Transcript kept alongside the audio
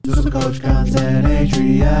Supercoach Guns and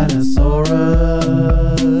Adrianasaurus.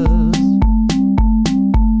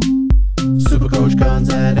 Supercoach Guns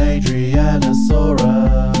and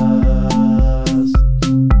Adrianasaurus.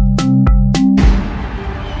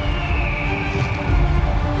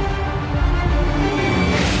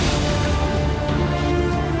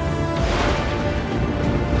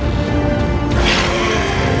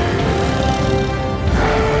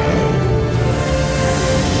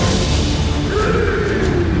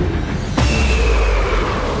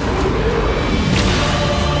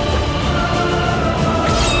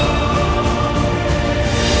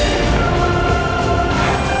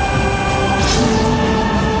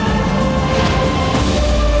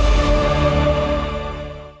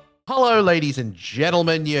 Hello, ladies and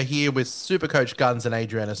gentlemen. You're here with Supercoach Guns and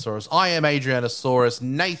Adrianasaurus. I am Adrianasaurus.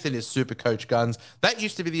 Nathan is Supercoach Guns. That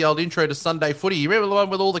used to be the old intro to Sunday Footy. You remember the one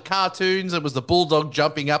with all the cartoons? It was the bulldog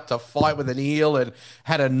jumping up to fight with an eel and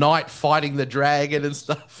had a knight fighting the dragon and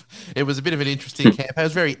stuff. It was a bit of an interesting campaign. It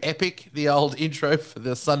was very epic, the old intro for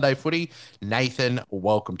the Sunday Footy. Nathan,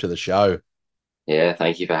 welcome to the show. Yeah,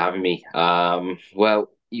 thank you for having me.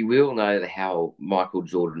 Well, you will know how Michael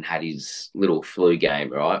Jordan had his little flu game,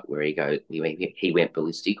 right? Where he went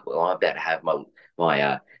ballistic. Well, I'm about to have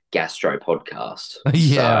my gastro podcast,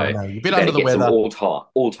 Yeah, I so know. You're a bit you under better the get some weather.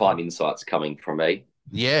 all time insights coming from me.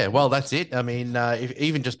 Yeah, well, that's it. I mean, if,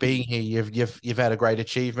 even just being here, you've had a great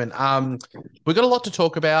achievement. We've got a lot to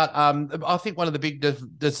talk about. I think one of the big the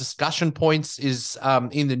discussion points is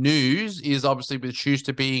in the news is obviously with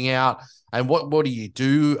Schuster being out, and what do you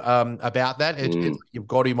do about that? You've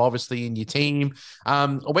got him obviously in your team.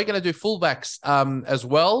 We're going to do fullbacks as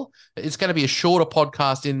well. It's going to be a shorter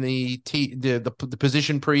podcast in the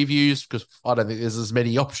position previews because I don't think there's as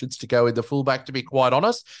many options to go in the fullback, to be quite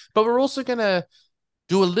honest. But we're also going to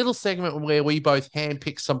do a little segment where we both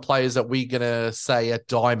handpick some players that we're going to say are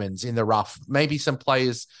diamonds in the rough. Maybe some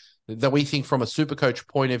players that we think from a Supercoach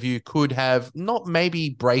point of view could have not maybe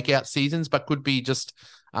breakout seasons, but could be just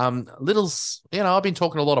littles. I've been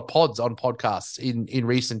talking a lot of pods on podcasts in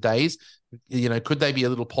recent days. Could they be a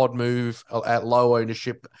little pod move at low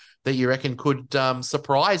ownership that you reckon could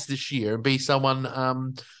surprise this year and be someone,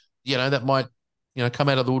 that might, come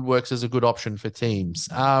out of the woodworks as a good option for teams?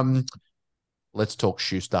 Let's talk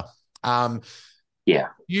Schuster. Yeah.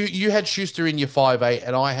 You had Schuster in your 5'8",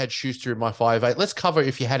 and I had Schuster in my 5'8". Let's cover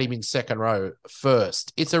if you had him in second row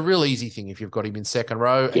first. It's a real easy thing if you've got him in second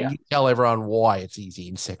row, and you tell everyone why it's easy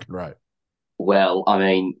in second row. Well, I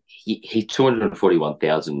mean, he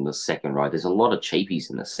 241,000 in the second row. There's a lot of cheapies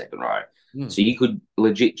in the second row. So you could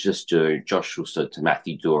legit just do Josh Schuster to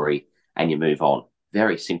Matthew Dory and you move on.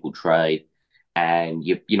 Very simple trade. And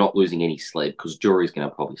you're not losing any sled because Jury's going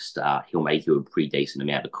to probably start. He'll make you a pretty decent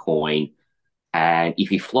amount of coin. And if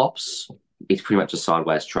he flops, it's pretty much a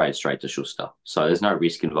sideways trade straight to Schuster. So there's no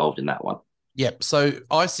risk involved in that one. Yep. So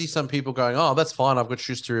I see some people going, oh, that's fine. I've got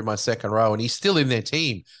Schuster in my second row and he's still in their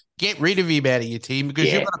team. Get rid of him out of your team because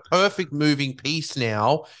you've got a perfect moving piece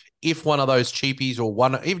now. If one of those cheapies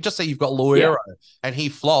or even just say you've got Loero and he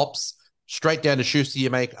flops straight down to Schuster, you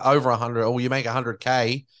make over 100 or you make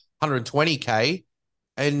 100K. 120K,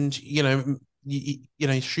 and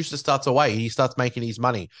Schuster starts away. He starts making his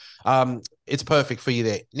money. It's perfect for you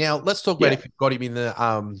there. Now let's talk about if you've got him in the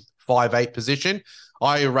 5'8" position.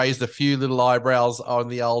 I raised a few little eyebrows on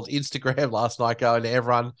the old Instagram last night, going to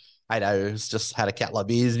everyone. I know it's just had a couple of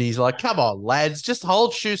beers, and he's like, "Come on, lads, just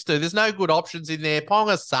hold Schuster. There's no good options in there.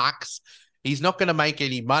 Ponga sucks. He's not going to make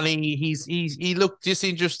any money. He looked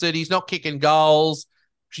disinterested. He's not kicking goals."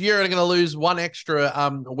 You're going to lose one extra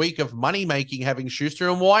week of money making having Schuster,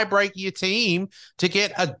 and why break your team to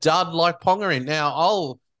get a dud like Ponga in?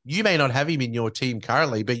 Now, you may not have him in your team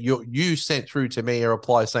currently, but you sent through to me a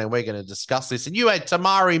reply saying we're going to discuss this, and you had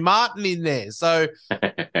Tamari Martin in there. So,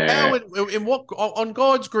 how in what on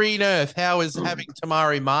God's green earth, how is having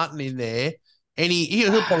Tamari Martin in there? And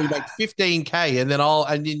he'll probably make 15K, and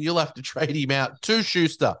then you'll have to trade him out to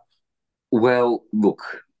Schuster. Well,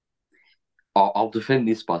 look. I'll defend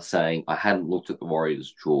this by saying I hadn't looked at the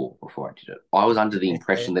Warriors' draw before I did it. I was under the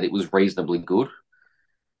impression that it was reasonably good.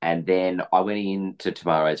 And then I went into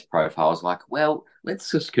Tamare's profile. I was like, well,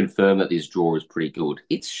 let's just confirm that this draw is pretty good.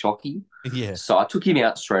 It's shocking. Yeah. So I took him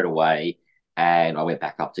out straight away and I went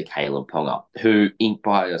back up to Caleb Ponga, who,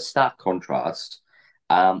 by a stark contrast,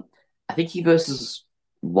 I think he versus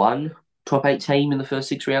one top 8 team in the first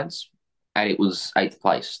 6 rounds, and it was 8th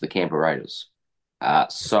place, the Canberra Raiders.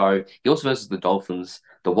 So he also versus the Dolphins,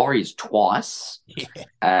 the Warriors twice,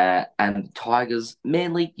 and the Tigers.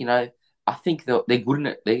 Manly, I think they're good in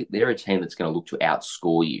it. They're a team that's going to look to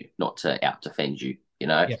outscore you, not to out-defend you. you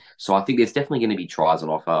know. Yeah. So I think there's definitely going to be tries on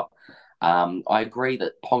offer. I agree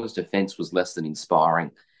that Ponga's defense was less than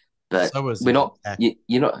inspiring, but So was we're his not, attack.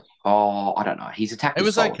 you know, oh, I don't know. His attack It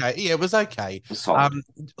was was solid. okay. Yeah, it was okay. Was solid.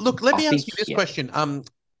 Look, let I me ask think, you this yeah, question.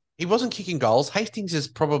 He wasn't kicking goals. Hastings is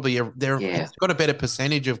probably yeah, he's got a better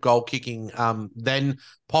percentage of goal kicking than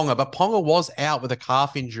Ponga, but Ponga was out with a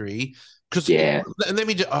calf injury. Because yeah, let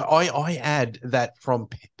me I add that from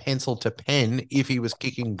pencil to pen if he was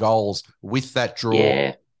kicking goals with that draw,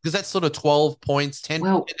 yeah. because that's sort of 12 points, 10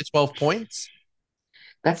 Well, to 12 points.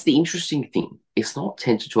 that's the interesting thing. It's not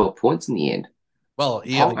 10 to 12 points in the end. Well,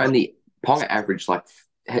 he only Pong got only Pong averaged like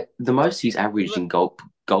the most he's averaged in goal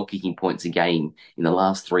kicking points a game in the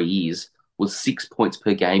last 3 years was 6 points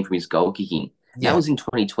per game from his goal kicking. That yeah. was in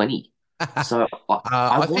 2020. So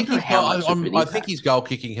I I think wonder he's how got. much of an I think his impact. goal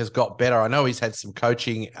kicking has got better. I know he's had some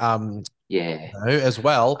coaching, Yeah. as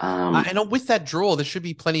well. Um, And with that draw, there should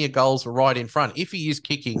be plenty of goals right in front. If he is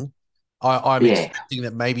kicking, I'm yeah. expecting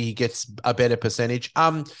that maybe he gets a better percentage.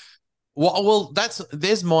 Well,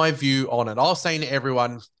 there's my view on it. I was saying to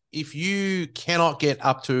everyone, if you cannot get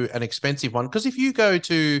up to an expensive one, because if you go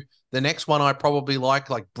to the next one, I probably like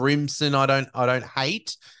Brimson, I don't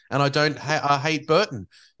hate, and I hate Burton.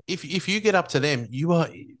 If you get up to them,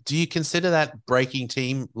 do you consider that breaking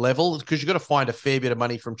team level? Because you've got to find a fair bit of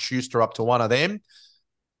money from Schuster up to one of them.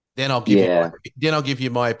 Yeah. Then I'll give you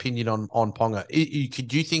my opinion on Ponga.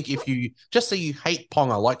 Do you think if you just say you hate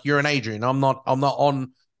Ponga, like you're an Adrian, I'm not on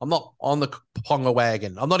the Ponga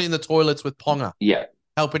wagon. I'm not in the toilets with Ponga, Yeah.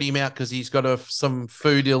 helping him out because he's got some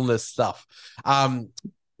food illness stuff.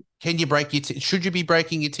 Can you break your should you be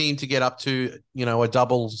breaking your team to get up to, a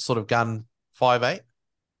double sort of gun 5'8"?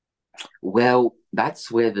 Well, that's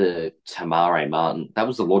where the Tamare Martin, that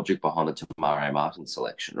was the logic behind the Tamare Martin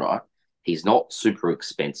selection, right? He's not super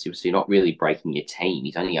expensive, so you're not really breaking your team.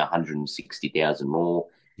 He's only 160,000 more.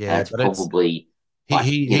 And Yeah, it's but it's probably like,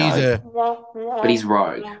 he's a but he's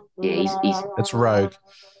rogue. Yeah, he's it's rogue.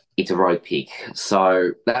 it's a rogue pick.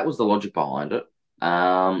 So that was the logic behind it.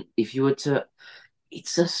 If you were to,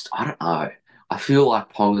 it's just, I don't know. I feel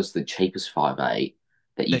like Ponga's the cheapest 5'8"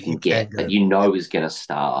 that you That you can can get, that go. you know is going to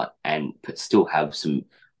start and still have some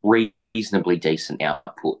reasonably decent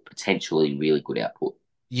output, potentially really good output.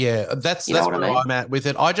 Yeah, You know that's what I where mean? I'm at with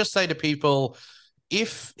it. I just say to people,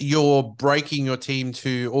 if you're breaking your team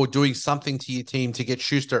or doing something to your team to get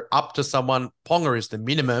Schuster up to someone, Ponga is the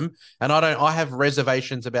minimum. And I have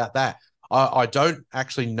reservations about that. I don't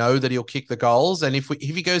actually know that he'll kick the goals. And if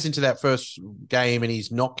he goes into that first game and he's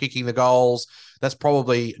not kicking the goals, that's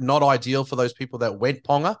probably not ideal for those people that went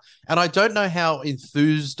Ponga. And I don't know how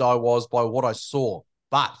enthused I was by what I saw,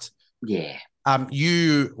 but Yeah,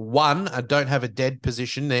 you don't have a dead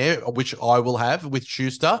position there, which I will have with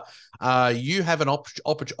Schuster. You have an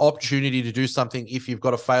opportunity to do something if you've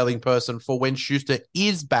got a failing person for when Schuster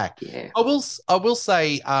is back. yeah, I will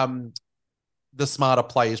say the smarter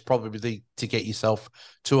play is probably to get yourself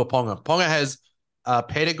to a Ponga. Ponga has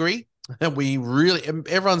pedigree. And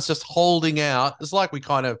everyone's just holding out. It's like we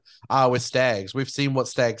kind of are with Stags. We've seen what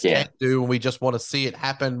Stags can yeah, do, and we just want to see it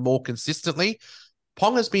happen more consistently.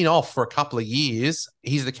 Ponga's been off for a couple of years.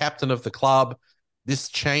 He's the captain of the club. This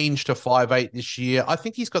change to 5'8" this year. I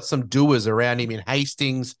think he's got some doers around him in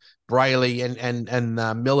Hastings, Brayley,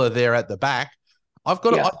 and Miller there at the back. yeah,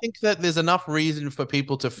 I think that there's enough reason for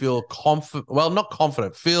people to feel confident. Well, not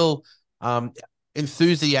confident, feel um,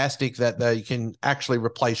 enthusiastic that they can actually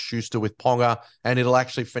replace Schuster with Ponga, and it'll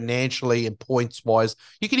actually financially and points wise,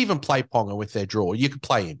 you could even play Ponga with their draw. You could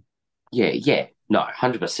play him. yeah. No,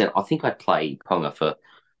 100%. I think I'd play Ponga for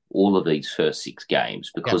all of these first 6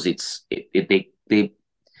 games Yeah. because they're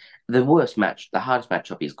the worst match, the hardest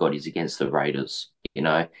matchup he's got is against the Raiders.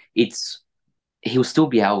 It's he'll still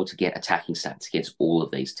be able to get attacking stats against all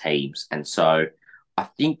of these teams, and so I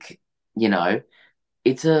think you know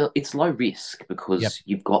it's low risk Yep. because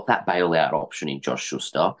you've got that bailout option in Josh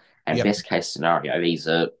Schuster, and Yep. best case scenario, he's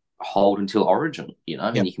a hold until Origin.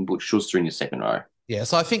 And Yep. you can put Schuster in your second row. Yeah,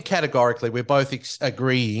 so I think categorically we're both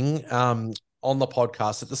agreeing on the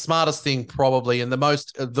podcast that the smartest thing probably and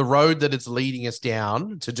the road that it's leading us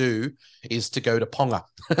down to do is to go to Ponga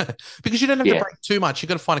because you don't have to Yeah, break too much. You've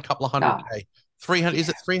got to find a couple of hundred nah, K. 300, is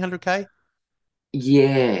yeah, it 300K?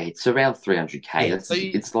 yeah. It's around 300K. Yeah. That's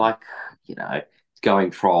it's like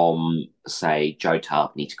going from say Joe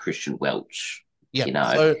Tarpany to Christian Welch. Yeah.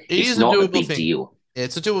 So it It's is a not a doable big thing. deal. Yeah,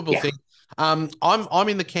 it's a doable Yeah, thing. I'm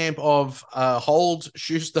in the camp of hold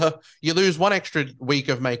Schuster. You lose one extra week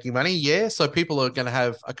of making money, yeah. So people are going to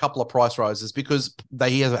have a couple of price rises because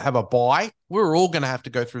they have a buy. We're all going to have to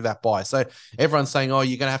go through that buy. So everyone's saying, "Oh,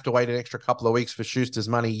 you're going to have to wait an extra couple of weeks for Schuster's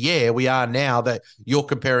money." Yeah, we are now that you're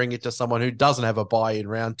comparing it to someone who doesn't have a buy in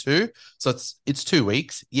round 2. So it's 2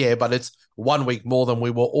 weeks, yeah, but it's 1 week more than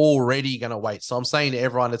we were already going to wait. So I'm saying to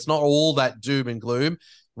everyone, it's not all that doom and gloom.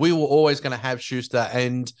 We were always going to have Schuster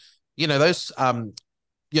and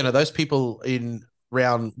those people in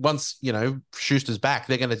round once, Schuster's back,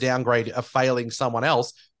 they're going to downgrade a failing someone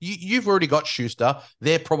else. You've already got Schuster.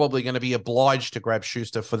 They're probably going to be obliged to grab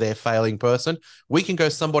Schuster for their failing person. We can go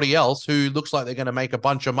somebody else who looks like they're going to make a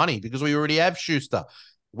bunch of money because we already have Schuster.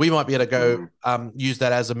 We might be able to go use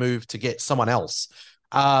that as a move to get someone else.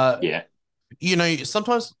 Yeah.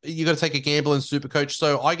 Sometimes you got to take a gamble in Supercoach.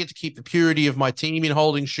 So I get to keep the purity of my team in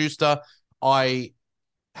holding Schuster. I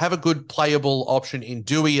have a good playable option in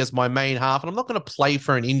Dewey as my main half, and I'm not going to play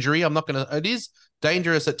for an injury. It is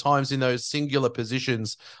dangerous at times in those singular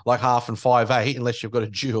positions like half and 5'8", unless you've got a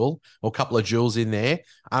duel or a couple of duels in there,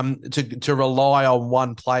 to rely on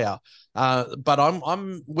one player. But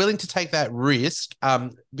I'm willing to take that risk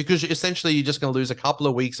because essentially you're just going to lose a couple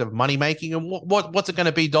of weeks of money making. And what's it going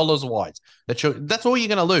to be dollars wise? That's all you're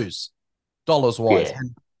going to lose dollars wise. Yeah.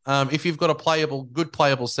 And if you've got a good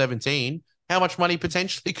playable 17, how much money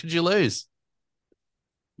potentially could you lose?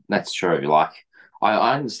 That's true. Like,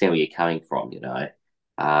 I understand where you're coming from,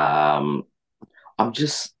 I'm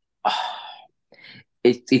just,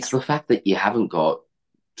 it's the fact that you haven't got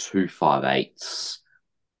 2 5/8s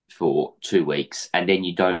for 2 weeks, and then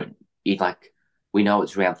we know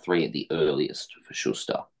it's round 3 at the earliest for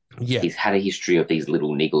Schuster. Yeah. He's had a history of these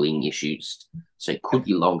little niggling issues, so it could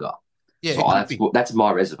be longer. Yeah, so that's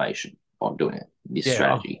my reservation on doing this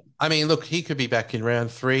strategy. I mean, look, he could be back in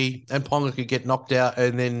round 3 and Ponga could get knocked out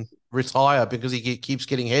and then retire because he keeps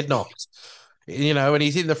getting head knocks, and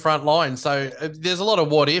he's in the front line. So there's a lot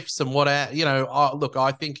of what ifs and look,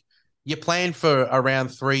 I think you plan for a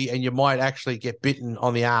round 3 and you might actually get bitten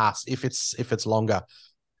on the ass if it's longer.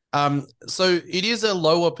 So it is a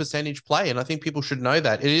lower percentage play, and I think people should know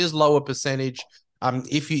that. It is lower percentage.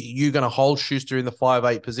 If you're going to hold Schuster in the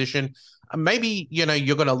 5'8" position, maybe, you're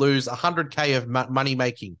going to lose 100K of money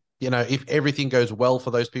making, if everything goes well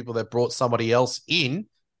for those people that brought somebody else in.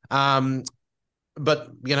 But,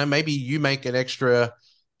 maybe you make an extra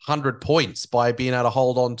 100 points by being able to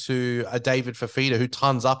hold on to a David Fafita who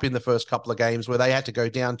tons up in the first couple of games where they had to go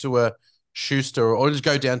down to a Schuster or just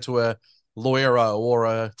go down to a Loera or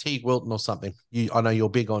a Teague Wilton or something. I know you're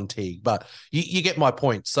big on Teague, but you get my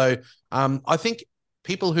point. So I think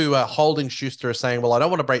people who are holding Schuster are saying, well, I don't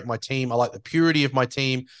want to break my team. I like the purity of my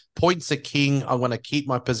team. Points are king. I want to keep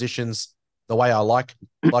my positions the way I like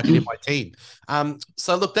it in my team.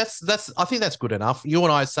 So look, I think that's good enough. You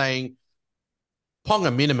and I are saying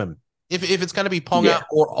Ponga minimum. If it's going to be Ponga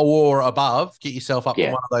or above, get yourself up to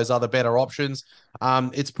one of those other better options.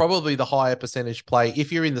 It's probably the higher percentage play.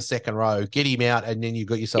 If you're in the second row, get him out, and then you've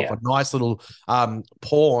got yourself a nice little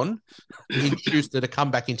pawn in Schuster to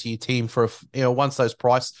come back into your team for once those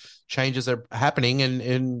price changes are happening,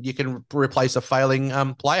 and you can replace a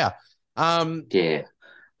failing player. I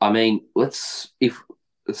mean, let's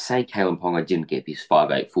say Kalen Ponga didn't get this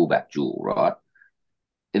 5'8" fullback duel, right?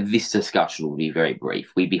 This discussion will be very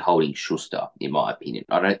brief. We'd be holding Schuster, in my opinion.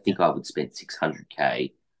 I don't think I would spend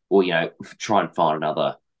 600K or, try and find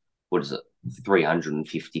another,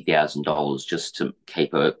 $350,000 just to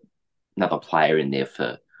keep another player in there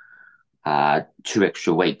for 2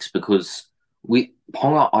 extra weeks, because with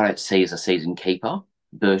Ponga, I don't see as a season keeper.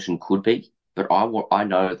 Burton could be, but I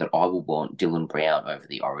know that I will want Dylan Brown over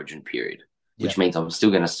the Origin period, which means I'm still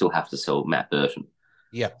going to have to sell Matt Burton.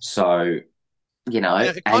 Yeah. So,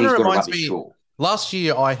 it kind of reminds me. Last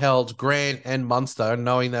year, I held Grant and Munster,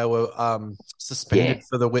 knowing they were suspended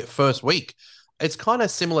for the first week. It's kind of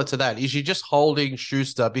similar to that. Is you're just holding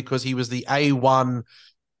Schuster because he was the A1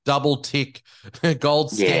 double tick gold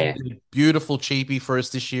standard, beautiful cheapie for us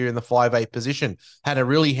this year in the 5'8" position. Had a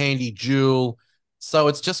really handy duel. So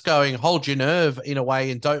it's just going, hold your nerve in a way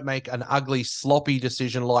and don't make an ugly, sloppy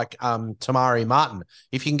decision like Tamari Martin.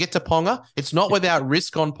 If you can get to Ponga, it's not without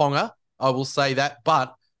risk on Ponga, I will say that,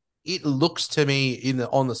 but it looks to me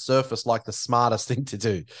on the surface like the smartest thing to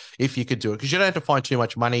do if you could do it, because you don't have to find too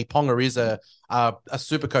much money. Ponga is a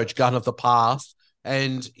Supercoach gun of the past.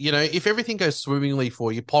 And, if everything goes swimmingly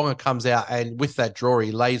for you, Ponga comes out and with that draw,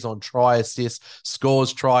 he lays on try assists,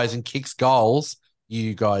 scores tries and kicks goals.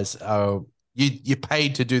 You guys, you're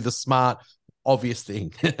paid to do the smart obvious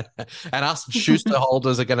thing. And us Schuster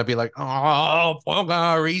holders are going to be like, oh,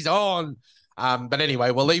 Ponga, he's on. But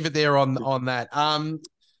anyway, we'll leave it there on that.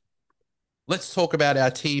 Let's talk about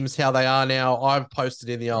our teams, how they are now. I've posted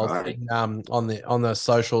in the old thing on the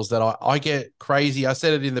socials that I get crazy. I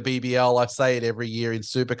said it in the BBL. I say it every year in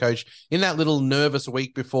Supercoach. In that little nervous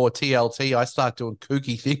week before TLT, I start doing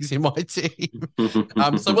kooky things in my team.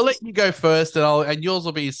 So we'll let you go first, and yours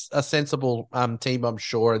will be a sensible team, I'm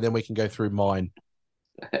sure, and then we can go through mine.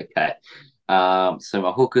 Okay. So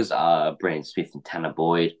my hookers are Brandon Smith and Tanner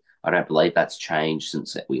Boyd. I don't believe that's changed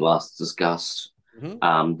since we last discussed.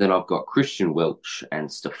 Mm-hmm. Then I've got Christian Welch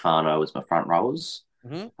and Stefano as my front rowers.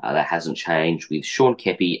 Mm-hmm. That hasn't changed, with Sean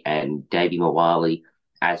Kepi and Davey Mawali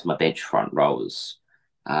as my bench front rowers.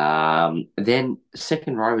 Then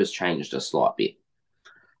second row has changed a slight bit.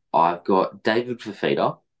 I've got David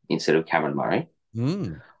Fafita instead of Cameron Murray.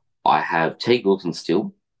 Mm. I have T. Goulton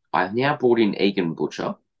still. I've now brought in Egan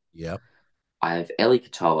Butcher. Yep. I have Ellie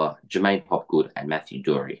Katoa, Jermaine Popgood, and Matthew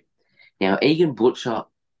Dury. Now, Egan Butcher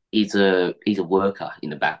is a worker in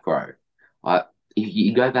the back row. If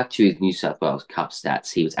you go back to his New South Wales Cup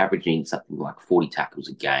stats, he was averaging something like 40 tackles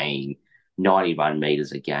a game, 91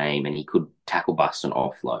 metres a game, and he could tackle bust and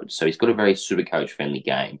offload. So he's got a very Supercoach friendly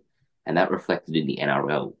game, and that reflected in the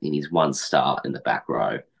NRL in his one start in the back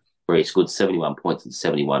row, where he scored 71 points in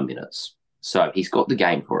 71 minutes. So he's got the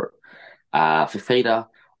game for it. Fafita,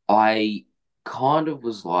 I kind of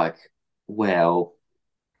was like, well,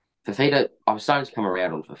 Fafita, I was starting to come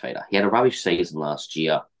around on Fafita. He had a rubbish season last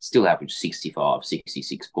year, still averaged 65,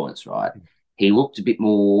 66 points, right? He looked a bit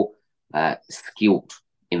more skilled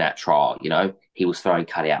in that trial, you know? He was throwing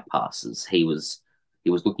cutout passes. He was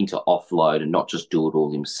looking to offload and not just do it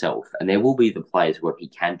all himself. And there will be the players where he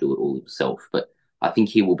can do it all himself, but I think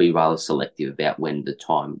he will be rather selective about when the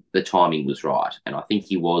timing was right. And I think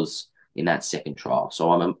he was in that second trial.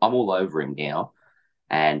 So I'm all over him now.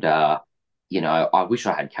 And I wish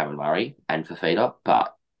I had Cameron Murray and Fafita,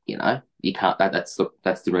 but you can't. That's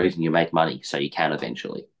the reason you make money, so you can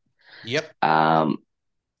eventually. Yep.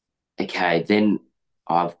 Okay, then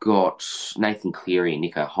I've got Nathan Cleary and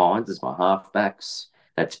Nico Hines as my halfbacks.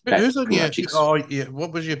 That's Who's on pretty your? much Oh, yeah.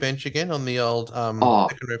 What was your bench again on the old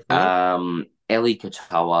second Ellie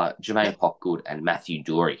Katoa, Jermaine Popgood, and Matthew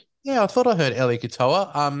Dury. Yeah, I thought I heard Ellie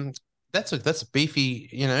Katoa. That's a beefy.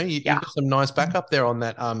 You've got some nice backup there on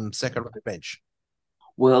that second row bench.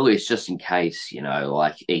 Well, it's just in case,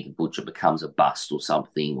 like Egan Butcher becomes a bust or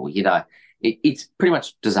something, or, it's pretty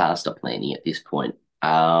much disaster planning at this point,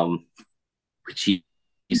 which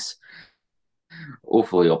is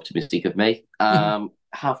awfully optimistic of me.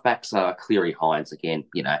 Halfbacks are Cleary Hines again,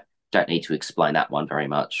 don't need to explain that one very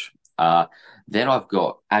much. Then I've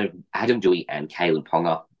got Adam Dewey and Kalen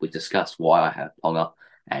Ponga. We've discussed why I have Ponga,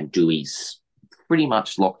 and Dewey's pretty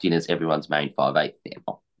much locked in as everyone's main 5'8"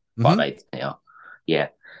 now. 5'8" now. Yeah.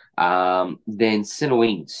 Then centre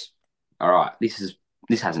wings. All right. This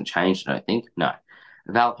hasn't changed, I don't think. No.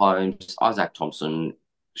 Val Holmes, Isaac Thompson,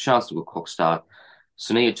 Schuster Cockstar,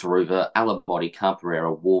 Sonia Taruva, Alabody,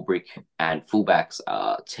 Camperera, Warbrick, and fullbacks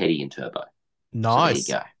are Teddy and Turbo. Nice.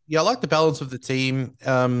 So there you go. Yeah, I like the balance of the team.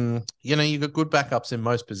 You've got good backups in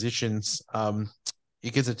most positions.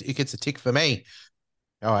 It gets a tick for me.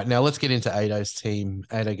 All right, now let's get into Ado's team.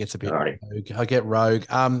 Ado gets a bit rogue. I get rogue.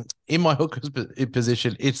 In my hookers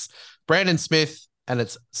position, it's Brandon Smith and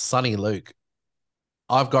it's Sonny Luke.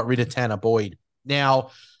 I've got rid of Tanner Boyd. Now,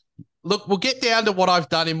 look, we'll get down to what I've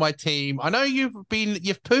done in my team. I know you've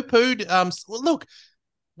poo-pooed. Look,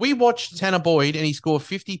 we watched Tanner Boyd and he scored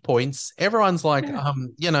 50 points. Everyone's like,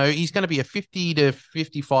 he's going to be a 50 to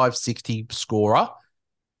 55, 60 scorer.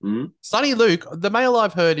 Sonny Luke, the mail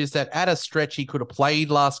I've heard is that at a stretch he could have played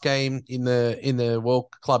last game in the World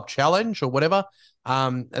Club Challenge or whatever,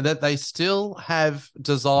 and that they still have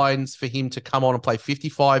designs for him to come on and play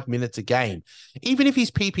 55 minutes a game. Even if his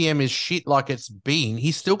PPM is shit like it's been,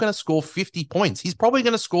 he's still going to score 50 points. He's probably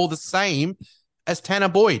going to score the same as Tanner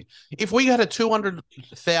Boyd. If we had a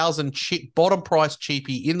 200,000 bottom price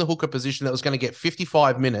cheapie in the hooker position that was going to get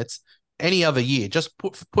 55 minutes any other year, just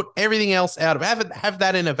put everything else out of have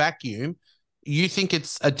that in a vacuum. You think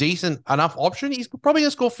it's a decent enough option? He's probably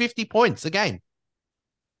going to score 50 points a game.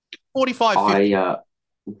 45, 50.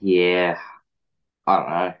 Yeah, I don't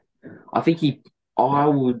know. I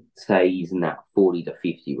would say he's in that 40 to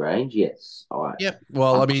 50 range. Yes. Yeah.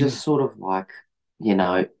 Well, I'm just sort of like,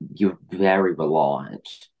 you're very reliant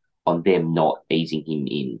on them not easing him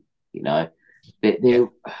in, They're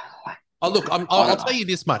like, look, I'll tell you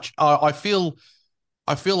this much. I feel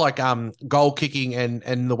like goal kicking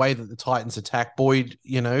and the way that the Titans attack Boyd,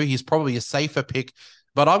 he's probably a safer pick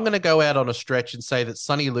But I'm going to go out on a stretch and say that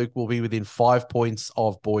Sonny Luke will be within 5 points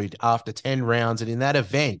of Boyd after 10 rounds. And in that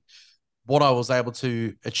event, what I was able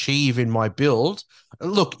to achieve in my build,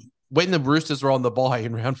 look, when the Roosters are on the bye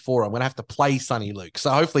in round 4, I'm going to have to play Sonny Luke. So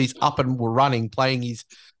hopefully he's up and running,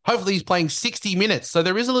 hopefully he's playing 60 minutes. So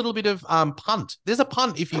there is a little bit of punt. There's a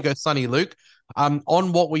punt if you go Sonny Luke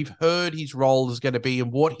on what we've heard his role is going to be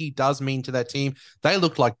and what he does mean to that team. They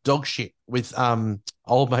look like dog shit with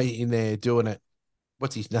old mate in there doing it.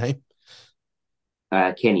 What's his name?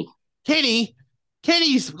 Kenny. Kenny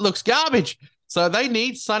looks garbage. So they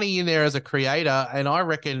need Sonny in there as a creator, and I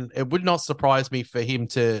reckon it would not surprise me for him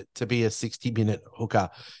to be a 60-minute hooker.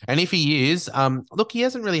 And if he is, look, he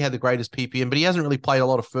hasn't really had the greatest PPM, but he hasn't really played a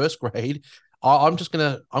lot of first grade. I'm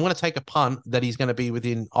gonna take a punt that he's going to be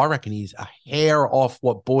within. I reckon he's a hair off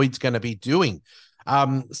what Boyd's going to be doing.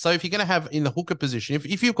 So if you're going to have in the hooker position,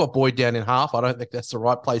 if you've got Boyd down in half, I don't think that's the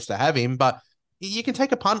right place to have him, but you can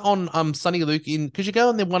take a punt on Sonny Luke in because you go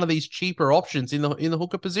on one of these cheaper options in the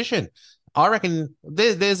hooker position. I reckon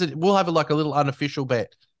we'll have a little unofficial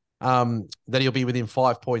bet that he'll be within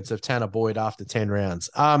 5 points of Tanner Boyd after 10 rounds.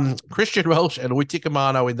 Christian Welch and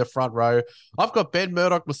Witikamano in the front row. I've got Ben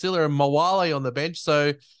Murdoch, Masila, and Mawale on the bench.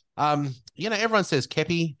 So everyone says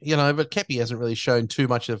Kepi, but Kepi hasn't really shown too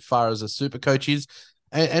much as far as a super coach is,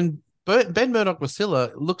 and Ben Murdoch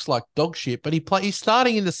Masila looks like dog shit, but he's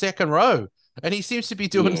starting in the second row. And he seems to be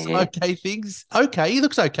doing some okay things. Okay, he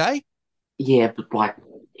looks okay. Yeah, but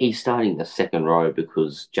he's starting the second row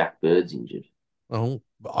because Jack Bird's injured. Oh,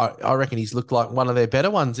 I reckon he's looked like one of their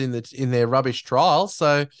better ones in their rubbish trial.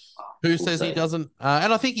 So who says he doesn't?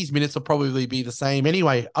 And I think his minutes will probably be the same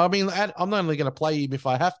anyway. I mean, I'm only going to play him if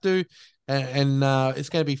I have to. And it's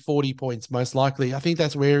going to be 40 points most likely. I think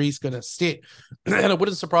that's where he's going to sit. And it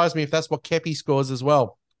wouldn't surprise me if that's what Kepi scores as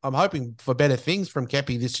well. I'm hoping for better things from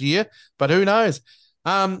Kepi this year, but who knows?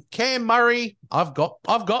 Cam Murray, I've got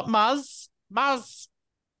Muzz.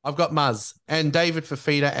 I've got Muzz and David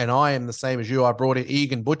Fafita, and I am the same as you. I brought in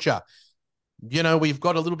Egan Butcher. We've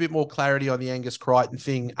got a little bit more clarity on the Angus Crichton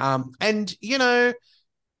thing. And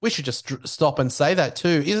we should just stop and say that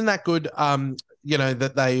too. Isn't that good?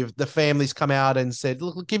 That the family's come out and said,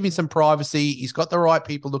 look, give me some privacy. He's got the right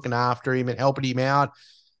people looking after him and helping him out.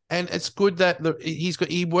 And it's good that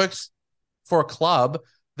he works for a club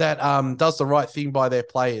that does the right thing by their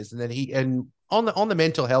players, and then on the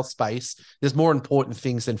mental health space, there's more important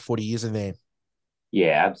things than footy, isn't there?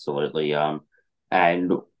 Yeah, absolutely.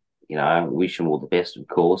 And wish him all the best, of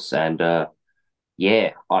course. And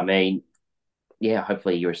hopefully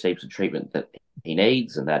he receives the treatment that he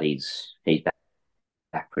needs, and that he's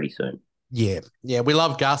back pretty soon. Yeah, we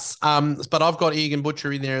love Gus. But I've got Egan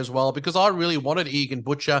Butcher in there as well because I really wanted Egan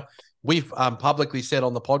Butcher. We've publicly said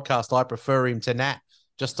on the podcast I prefer him to Nat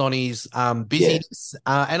just on his busyness.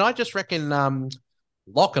 And I just reckon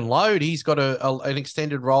lock and load, he's got an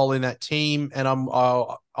extended role in that team, and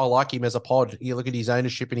I like him as a pod. You look at his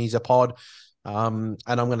ownership and he's a pod, and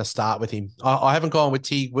I'm going to start with him. I haven't gone with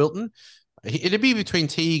Teague Wilton. It'd be between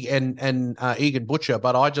Teague and Egan Butcher,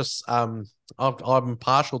 but I just I'm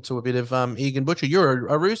partial to a bit of Egan Butcher. You're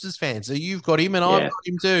a Roosters fan, so you've got him, and I've got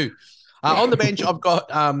him too. On the bench, I've got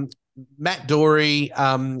Matt Dory.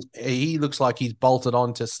 He looks like he's bolted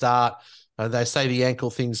on to start. They say the ankle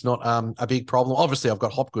thing's not a big problem. Obviously, I've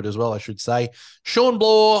got Hopgood as well, I should say. Sean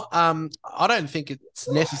Bloor, I don't think it's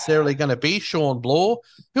necessarily going to be Sean Bloor.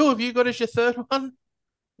 Who have you got as your third one?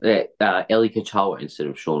 Ellie Katoa instead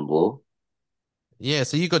of Sean Bloor. Yeah,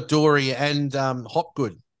 so you got Dory and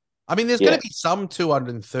Hopgood. I mean, there's going to be some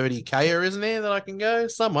 230K, isn't there, that I can go?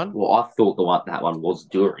 Someone. Well, I thought that one was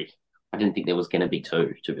Dory. I didn't think there was going to be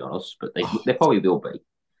two, to be honest, but they probably will be.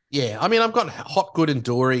 Yeah, I mean, I've got Hopgood and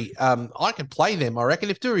Dory. I can play them, I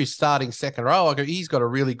reckon. If Dory's starting second row, he's got a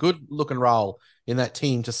really good-looking role in that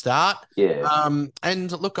team to start. Yeah.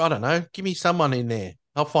 And look, I don't know. Give me someone in there.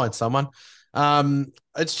 I'll find someone.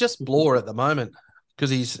 It's just Bloor at the moment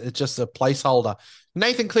because it's just a placeholder.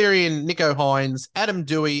 Nathan Cleary and Nico Hines, Adam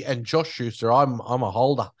Dewey and Josh Schuster. I'm a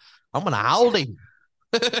holder. I'm going to hold him.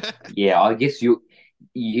 Yeah, I guess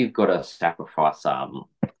you've got to sacrifice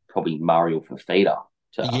probably Murray or Fafita.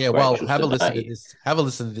 Have a listen to this. Have a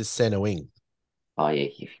listen to this centre wing. Oh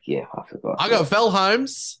yeah, I forgot. I got Val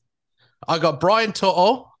Holmes. I got Brian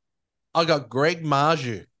To'o. I got Greg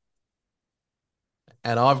Marju.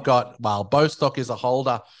 And I've got, Bostock is a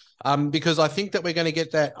holder. Because I think that we're going to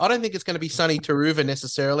get that. I don't think it's going to be Sonny Taruva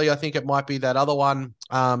necessarily. I think it might be that other one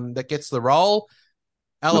that gets the role.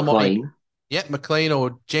 McLean. Yeah, McLean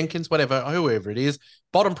or Jenkins, whoever it is.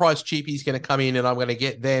 Bottom price cheapie's going to come in and I'm going to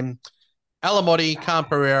get them. Alamotti, Khan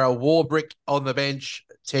Pereira, Warbrick on the bench,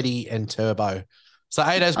 Teddy and Turbo. So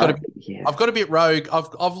Ado's got to be. Yeah. I've got a bit rogue.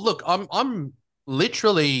 Look. I'm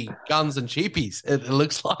literally guns and cheapies. It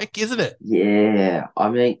looks like, isn't it? Yeah. I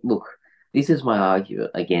mean, look, this is my argument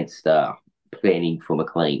against planning for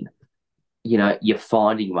McLean. You're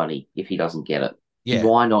finding money if he doesn't get it. Yeah,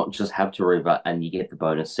 Why not just have Taruva and you get the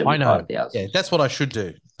bonus I know. 75,000? Yeah, that's what I should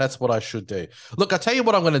do. That's what I should do. Look, I'll tell you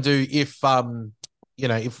what I'm going to do if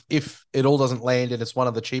it all doesn't land and it's one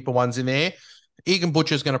of the cheaper ones in there. Egan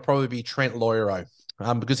Butcher's going to probably be Trent Loiero.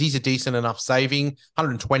 Because he's a decent enough saving,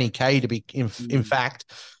 120K to be in fact.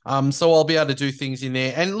 So I'll be able to do things in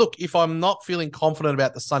there. And look, if I'm not feeling confident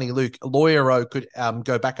about the Sonny Luke, Loiero could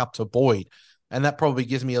go back up to Boyd. And that probably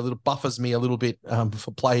buffers me a little bit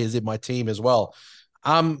for players in my team as well.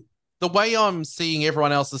 The way I'm seeing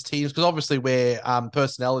everyone else's teams, because obviously we're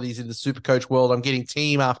personalities in the Supercoach world, I'm getting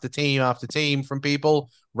team after team after team from people.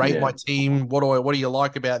 Rate my team. What do you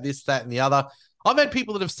like about this, that, and the other? I've had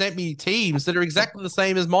people that have sent me teams that are exactly the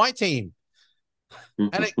same as my team.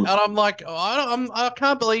 And I'm like, I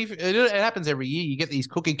can't believe it happens every year. You get these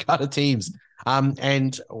cookie cutter teams. I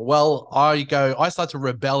start to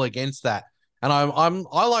rebel against that. And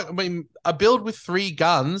I mean, a build with 3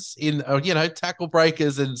 guns in, tackle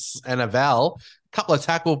breakers and a Val, a couple of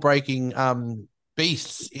tackle breaking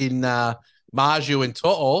beasts in Marju and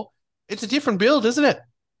To'o. It's a different build, isn't it?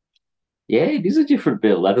 Yeah, it is a different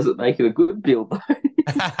build. That doesn't make it a good build, though.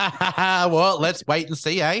 Well, let's wait and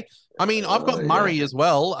see, eh? I mean, I've got Murray as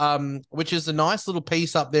well, which is a nice little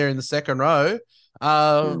piece up there in the second row.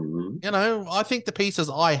 I think the pieces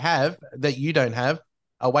I have that you don't have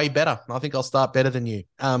are way better. I think I'll start better than you.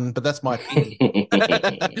 But that's my opinion.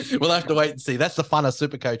 We'll have to wait and see. That's the fun of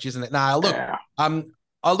Supercoach, isn't it? Now, look,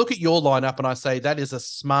 I look at your lineup and I say that is a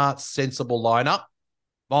smart, sensible lineup.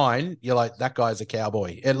 Mine, you're like, that guy's a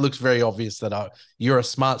cowboy. It looks very obvious that you're a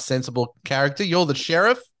smart, sensible character. You're the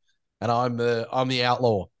sheriff, and I'm the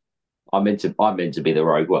outlaw. I'm meant to be the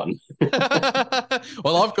rogue one.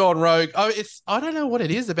 Well, I've gone rogue. I don't know what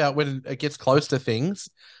it is about when it gets close to things.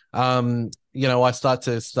 I start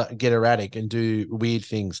to get erratic and do weird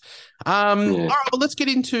things. All right, well, let's get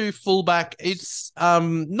into fullback. It's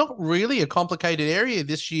not really a complicated area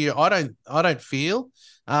this year. I don't feel.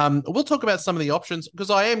 We'll talk about some of the options because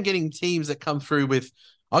I am getting teams that come through with.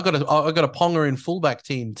 I got a Ponga in fullback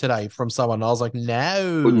team today from someone. I was like,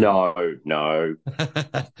 no, no,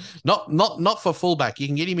 not for fullback. You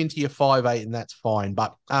can get him into your 5'8", and that's fine.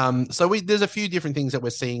 But there's a few different things that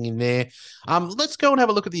we're seeing in there. Let's go and have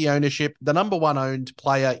a look at the ownership. The number 1 owned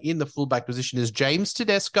player in the fullback position is James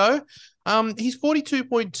Tedesco. He's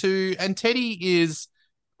 42.2, and Teddy is.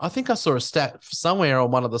 I think I saw a stat somewhere on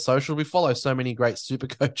one of the social. We follow so many great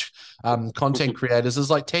Supercoach content creators. It's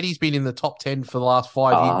like Teddy's been in the top 10 for the last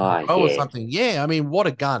 5 years or something. Yeah, I mean, what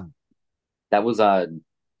a gun. That was the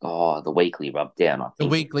weekly rub down, I think. The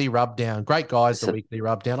weekly rub down. Great guys, the weekly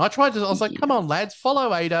rub down. I was like, come on, lads,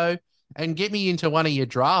 follow Ado and get me into one of your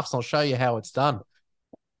drafts. I'll show you how it's done.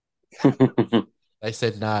 They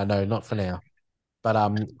said, no, not for now. But I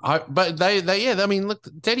mean, look,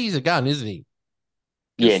 Teddy's a gun, isn't he?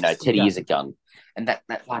 Yeah, no, Teddy is a gun, and that's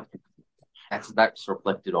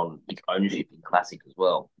reflected on his ownership in Classic as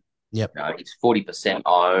well. Yep, it's 40%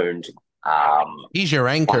 owned. He's your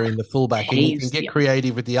anchor in the fullback, and you can get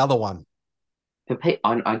creative with the other one.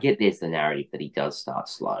 I get there's the narrative that he does start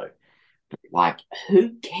slow, but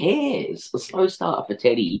who cares? The slow start for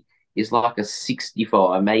Teddy is like a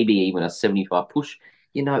 65, maybe even a 75 push.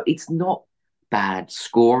 It's not bad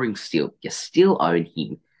scoring still. You still own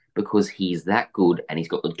him. Because he's that good and he's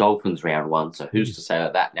got the Dolphins round 1. So who's to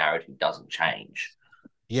say that narrative doesn't change?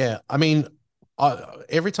 Yeah. I mean,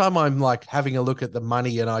 every time I'm like having a look at the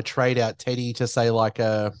money and I trade out Teddy to say like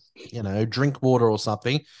a, drink water or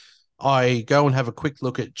something, I go and have a quick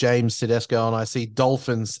look at James Tedesco and I see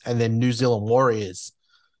Dolphins and then New Zealand Warriors.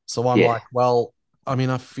 So I'm like, well, I mean,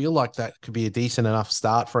 I feel like that could be a decent enough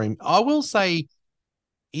start for him. I will say,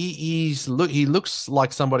 he looks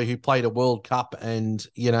like somebody who played a World Cup and,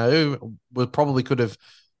 probably could have,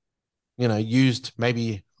 used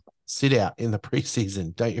maybe sit out in the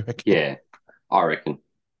preseason, don't you reckon? Yeah, I reckon.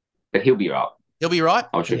 But he'll be right. He'll be right?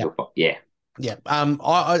 I'm sure he'll yeah. Yeah.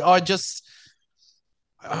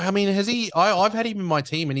 Has he? I've had him in my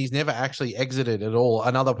team and he's never actually exited at all.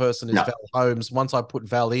 Another person is Val Holmes. Once I put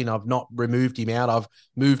Val in, I've not removed him out. I've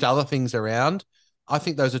moved other things around. I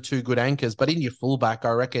think those are 2 good anchors, but in your fullback,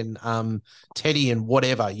 I reckon Teddy and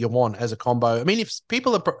whatever you want as a combo. I mean, if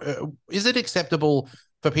people are, is it acceptable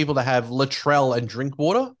for people to have Latrell and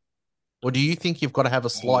Drinkwater, or do you think you've got to have a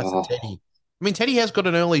slice of Teddy? I mean, Teddy has got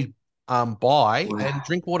an early bye, and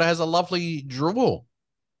Drinkwater has a lovely draw.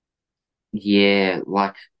 Yeah,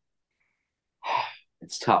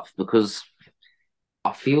 It's tough because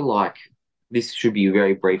I feel like this should be a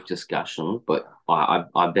very brief discussion, but I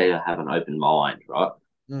better have an open mind, right?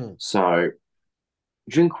 Mm. So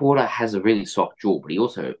Drinkwater has a really soft jaw, but he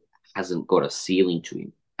also hasn't got a ceiling to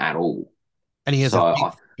him at all. And he has So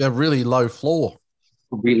I a really low floor.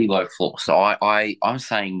 really low floor. So I'm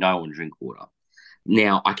saying no on Drinkwater.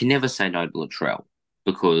 Now I can never say no to Latrell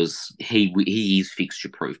because he is fixture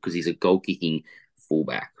proof because he's a goal kicking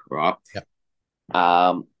fullback, right? Yep.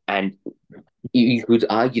 And you could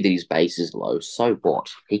argue that his base is low. So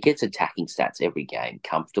what? He gets attacking stats every game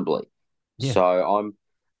comfortably. Yeah. So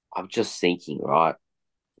I'm just thinking, right?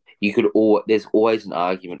 There's always an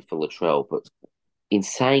argument for Latrell, but in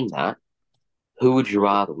saying that, who would you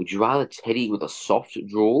rather? Would you rather Teddy with a soft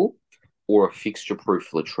draw or a fixture proof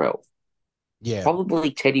Latrell? Yeah.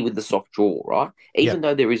 Probably Teddy with the soft draw, right? Yeah. Even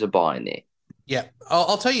though there is a buy in there. Yeah.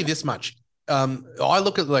 I'll tell you this much. I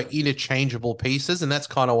look at like interchangeable pieces, and that's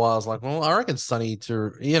kind of why I was like, well, I reckon Sonny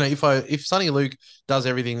if Sonny Luke does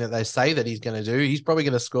everything that they say that he's going to do, he's probably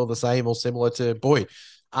going to score the same or similar to Boyd.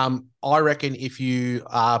 I reckon if you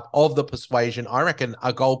are of the persuasion, I reckon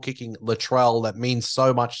a goal kicking Latrell that means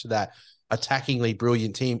so much to that attackingly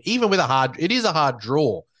brilliant team, even with it is a hard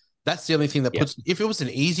draw. That's the only thing that Yeah. if it was an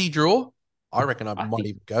easy draw, I reckon I might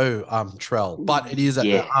even go Trell, but it is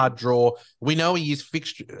a hard draw. We know he is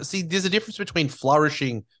fixture. See, there's a difference between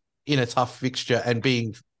flourishing in a tough fixture and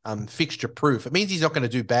being fixture proof. It means he's not going to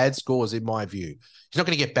do bad scores, in my view. He's not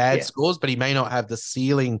going to get bad scores, but he may not have the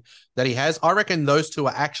ceiling that he has. I reckon those two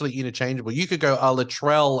are actually interchangeable. You could go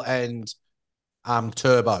Latrell and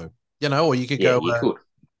Turbo, or you could go. You could.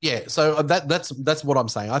 Yeah, so that's what I'm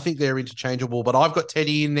saying. I think they're interchangeable, but I've got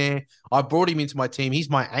Teddy in there. I brought him into my team. He's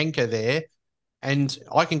my anchor there. And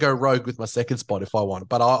I can go rogue with my second spot if I want,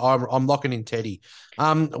 but I'm locking in Teddy.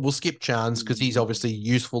 We'll skip Chance because he's obviously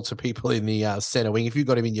useful to people in the center wing. If you've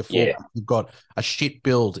got him in your full, you've got a shit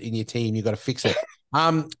build in your team. You've got to fix it.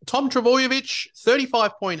 Tom Trbojevic,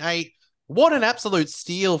 35.8. What an absolute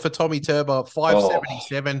steal for Tommy Turbo at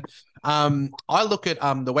 577. I look at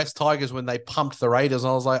the West Tigers when they pumped the Raiders, and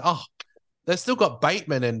I was like, oh, they've still got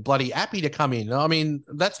Bateman and bloody Appy to come in. I mean,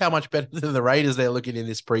 that's how much better than the Raiders they're looking in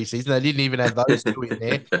this preseason. They didn't even have those two in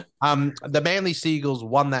there. The Manly Seagulls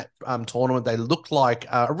won that tournament. They looked like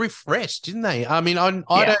refreshed, didn't they? I mean,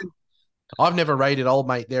 I've never rated old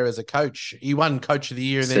mate there as a coach. He won Coach of the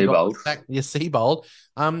Year and then got sacked. Yeah, Seabold.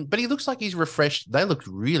 But he looks like he's refreshed. They looked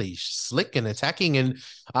really slick and attacking. And,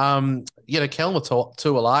 Kelma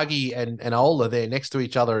Tuolagi and Ola there next to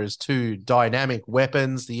each other as two dynamic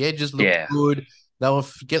weapons. The edges looked good. They were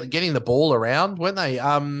getting the ball around, weren't they?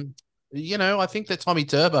 I think that Tommy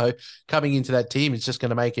Turbo coming into that team is just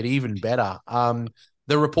going to make it even better.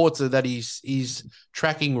 The reports are that he's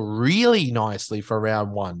tracking really nicely for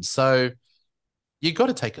round one. So you've got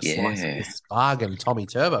to take a slice of this bargain, Tommy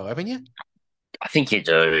Turbo, haven't you? I think you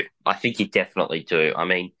do. I think you definitely do. I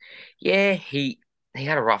mean, he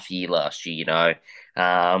had a rough year last year,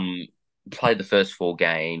 played the first 4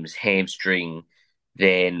 games, hamstring,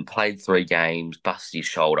 then played 3 games, busted his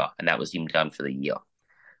shoulder, and that was him done for the year.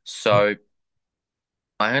 So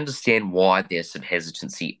I understand why there's some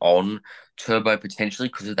hesitancy on Turbo potentially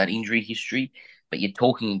because of that injury history, but you're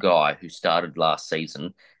talking a guy who started last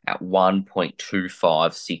season at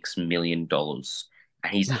 $1.256 million, and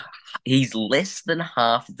he's less than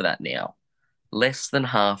half of that now. Less than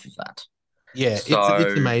half of that. Yeah, it's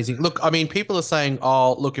amazing. Look, I mean, people are saying,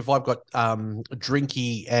 "Oh, look, if I've got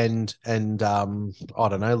Drinky and I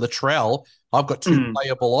don't know, Latrell, I've got 2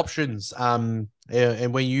 playable options." And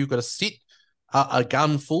when you've got to sit a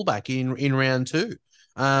gun fullback in round 2,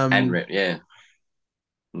 that's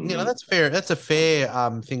fair. That's a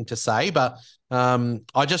fair thing to say, but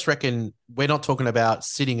I just reckon we're not talking about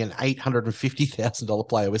sitting an $850,000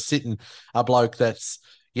 player. We're sitting a bloke that's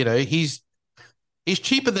he's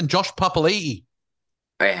cheaper than Josh Papali'i.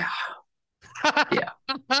 Yeah.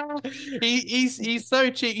 He's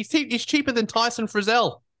so cheap. He's cheaper than Tyson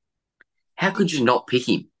Frizzell. How could you not pick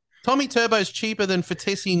him? Tommy Turbo's cheaper than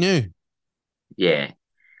Fatesi New. Yeah.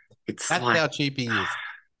 That's how cheap he is.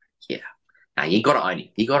 Yeah. Now, you got to own him.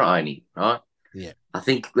 You got to own him, right? Yeah. I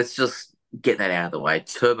think let's just get that out of the way.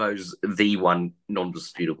 Turbo's the one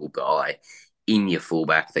non-disputable guy in your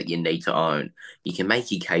fullback that you need to own. You can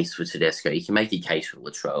make your case for Tedesco. You can make your case for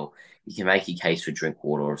Latrell. You can make your case for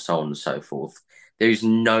Drinkwater or so on and so forth. There is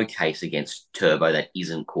no case against Turbo that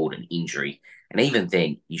isn't called an injury. And even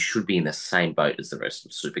then, you should be in the same boat as the rest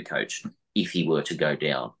of Supercoach if he were to go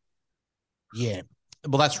down. Yeah.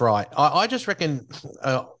 Well, that's right. I just reckon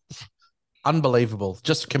unbelievable.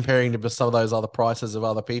 Just comparing to some of those other prices of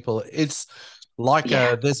other people. It's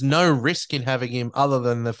there's no risk in having him other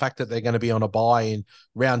than the fact that they're going to be on a bye in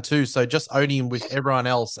round 2. So just own him with everyone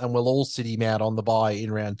else, and we'll all sit him out on the bye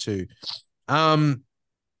in round 2.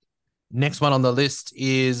 Next one on the list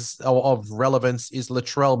is of relevance is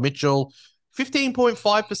Latrell Mitchell,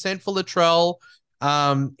 15.5% for Latrell.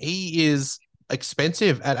 He is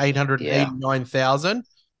expensive at 889,000.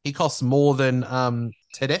 He costs more than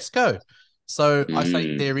Tedesco. So I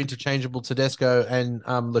say they're interchangeable, Tedesco and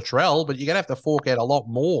Latrell, but you're going to have to fork out a lot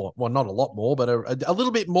more. Well, not a lot more, but a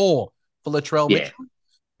little bit more for Latrell Mitchell.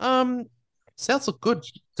 Sounds look good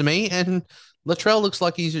to me, and Latrell looks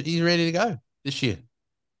like he's ready to go this year.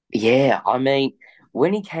 Yeah, I mean,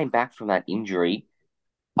 when he came back from that injury,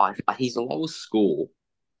 his lowest score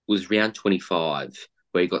was round 25,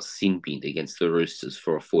 where he got sin binned against the Roosters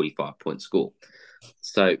for a 45-point score.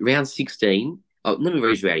 So round 16, let me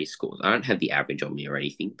read you out his scores. I don't have the average on me or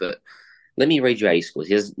anything, but let me read you out his scores.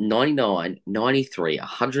 He has 99, 93,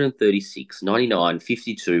 136, 99,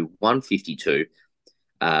 52, 152,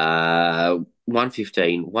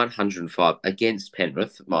 115, 105 against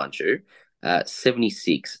Penrith, mind you.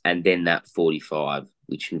 76, and then that 45,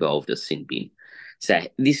 which involved a sin bin. So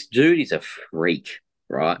this dude is a freak,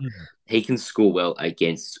 right? Mm-hmm. He can score well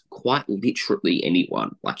against quite literally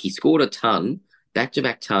anyone. Like he scored a ton,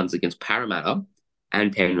 back-to-back tons against Parramatta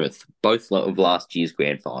and Penrith, both of last year's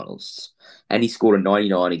grand finals. And he scored a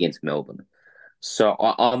 99 against Melbourne. So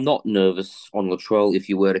I'm not nervous on Latrell if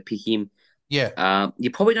you were to pick him. Yeah. You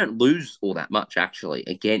probably don't lose all that much, actually,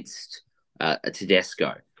 against a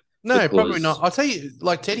Tedesco. No, probably not. I'll tell you,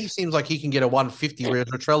 like Teddy seems like he can get a 150, whereas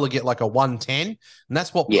Latrell will get like a 110, and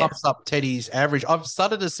that's what pumps up Teddy's average. I've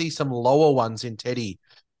started to see some lower ones in Teddy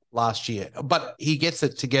last year, but he gets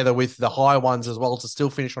it together with the high ones as well to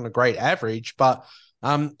still finish on a great average. But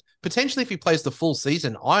potentially, if he plays the full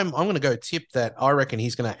season, I'm going to go tip that I reckon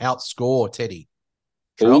he's going to outscore Teddy.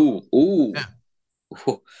 Ooh. Yeah.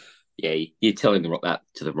 Yeah, you're telling that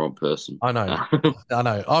to the wrong person. I know.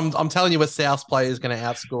 I'm telling you, a South player is going to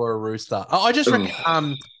outscore a Rooster. I just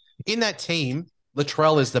reckon in that team,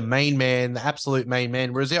 Latrell is the main man, the absolute main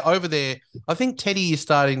man. Whereas over there, I think Teddy is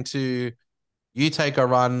starting to take a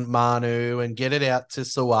run, Manu, and get it out to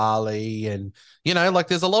Suwali, and like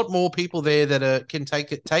there's a lot more people there that can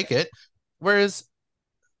take it. Whereas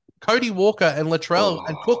Cody Walker and Latrell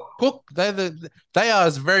and Cook, they are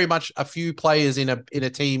as very much a few players in a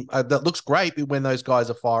team that looks great when those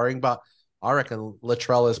guys are firing. But I reckon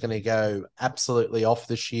Latrell is going to go absolutely off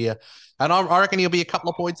this year, and I reckon he'll be a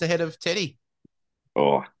couple of points ahead of Teddy.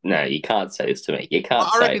 Oh no, you can't say this to me. You can't.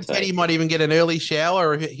 I reckon Teddy might even get an early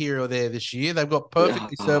shower here or there this year. They've got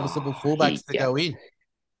perfectly serviceable fullbacks to go in.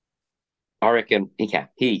 I reckon. Okay,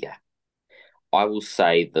 here you go. I will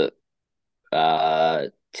say that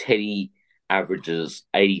Teddy averages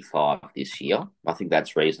 85 this year. I think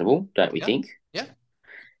that's reasonable, don't we think? Yeah.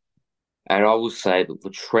 And I will say that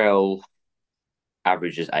Latrell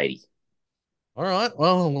averages 80. All right.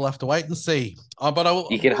 Well, we'll have to wait and see. But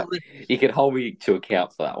you can hold me to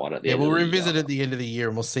account for that one at the end. We'll revisit at the end of the year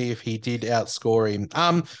and we'll see if he did outscore him.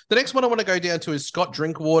 The next one I want to go down to is Scott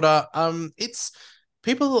Drinkwater. It's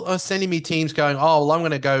people are sending me teams going, oh, well, I'm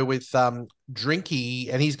going to go with Drinky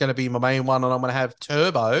and he's going to be my main one and I'm going to have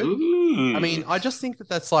Turbo. Ooh. I mean, I just think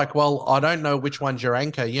that's like, well, I don't know which one's your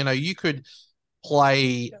anchor. You could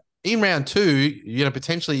play in round 2,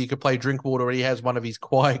 potentially you could play Drinkwater where he has one of his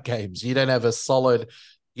quiet games. You don't have a solid,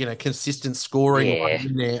 consistent scoring one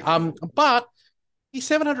in there. But he's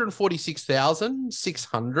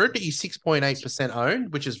 746,600. He's 6.8%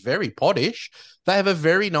 owned, which is very poddish. They have a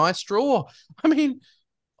very nice draw. I mean,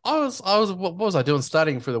 what was I doing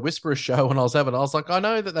studying for the Whisperer show when I was like, I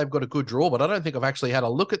know that they've got a good draw, but I don't think I've actually had a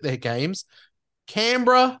look at their games.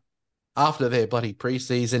 Canberra, after their bloody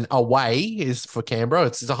preseason away is for Canberra.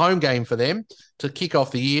 It's a home game for them to kick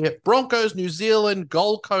off the year. Broncos, New Zealand,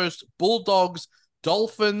 Gold Coast, Bulldogs,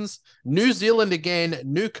 Dolphins, New Zealand again,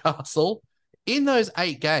 Newcastle. In those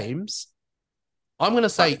 8 games, I'm going to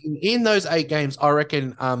say in those 8 games, I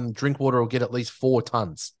reckon Drinkwater will get at least 4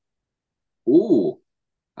 tons. Ooh,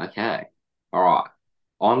 okay. All right.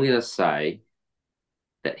 I'm going to say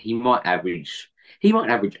that he might average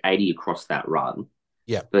 80 across that run.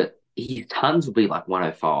 Yeah. But his tons will be like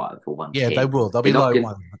 105 or 110. Yeah, they will. They'll be low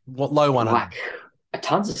 100. Like,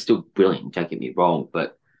 tons are still brilliant, don't get me wrong,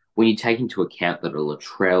 but when you take into account that a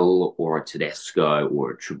Latrell or a Tedesco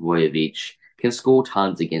or a Trebojevic can score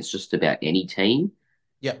tons against just about any team,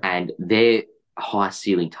 and their high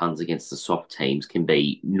ceiling tons against the soft teams can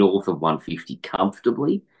be north of 150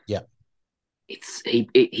 comfortably. Yeah,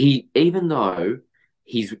 he even though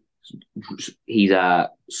he's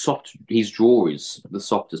soft, his draw is the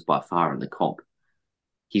softest by far in the comp.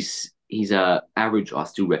 his average, I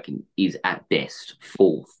still reckon, is at best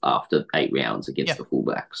fourth after 8 rounds against the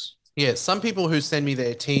fullbacks. Yeah, some people who send me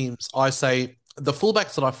their teams, I say the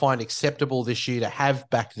fullbacks that I find acceptable this year to have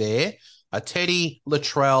back there are Teddy,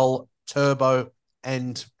 Latrell, Turbo,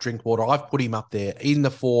 and Drinkwater. I've put him up there in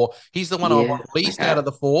the 4. He's the one I want least out of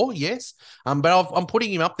the 4, yes. But I'm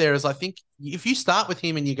putting him up there as I think if you start with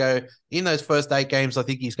him and you go in those first 8 games, I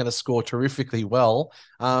think he's going to score terrifically well.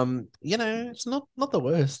 It's not the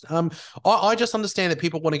worst. I just understand that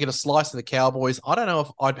people want to get a slice of the Cowboys. I don't know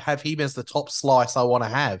if I'd have him as the top slice I want to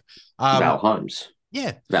have. Val Holmes.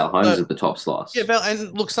 Yeah. Val Holmes is the top slice. Yeah, Val,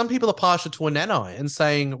 and look, some people are partial to a Nanai and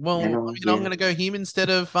saying, well, I'm going to go him instead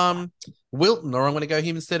of Wilton, or I'm going to go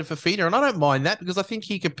him instead of Fafita. And I don't mind that because I think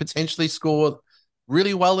he could potentially score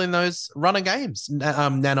really well in those runner games,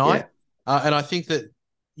 Nanai. Yeah. And I think that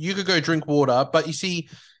you could go Drinkwater, but you see,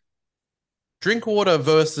 Drinkwater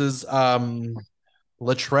versus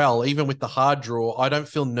Latrell, even with the hard draw, I don't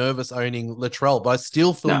feel nervous owning Latrell, but I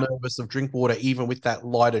still feel nervous of Drinkwater even with that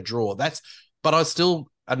lighter draw. But I still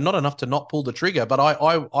not enough to not pull the trigger. But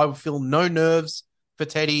I feel no nerves for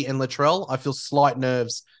Teddy and Latrell. I feel slight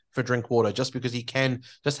nerves for Drinkwater just because he can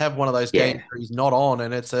just have one of those games where he's not on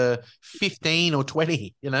and it's a 15 or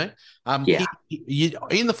 20, in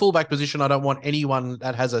the fullback position, I don't want anyone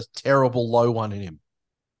that has a terrible low one in him.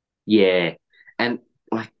 Yeah. And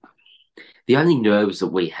the only nerves that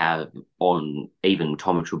we have on even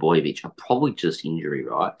Tomo Trbojevic are probably just injury,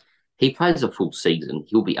 right? He plays a full season.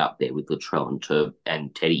 He'll be up there with Latrell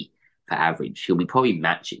and Teddy for average. He'll be probably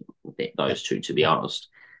matching those two, to be honest.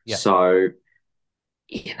 Yeah. So,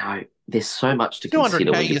 there's so much to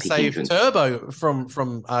consider when you're picking save Turbo from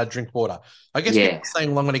Drinkwater. I guess people are saying,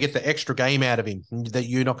 well, I'm going to get the extra game out of him that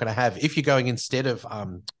you're not going to have if you're going instead of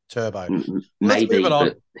Turbo. Maybe,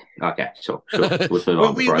 but okay, sure. Let's move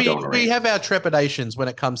on. We have our trepidations when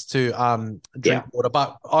it comes to Drinkwater,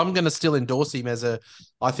 but I'm going to still endorse him as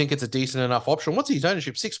I think it's a decent enough option. What's his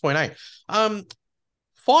ownership? 6.8.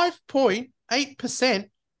 5.8%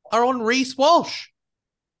 are on Reece Walsh.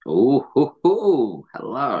 Oh,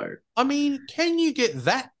 hello. I mean, can you get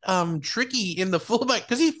that tricky in the fullback?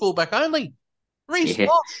 Because he's fullback only. Reece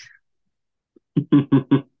Walsh.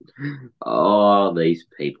 Oh, these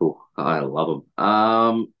people. I love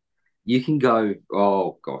them. You can go,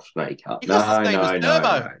 oh gosh, no, you can't.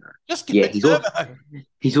 No. Just get Turbo.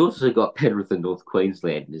 He's also got Penrith and North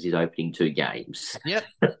Queensland as his opening 2 games. Yep,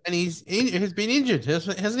 and he's been injured,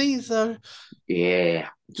 hasn't he? So yeah,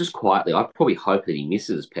 just quietly, I probably hope that he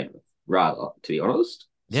misses Penrith, rather, to be honest,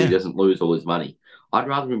 so he doesn't lose all his money. I'd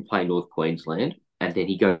rather him play North Queensland, and then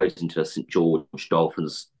he goes into St George,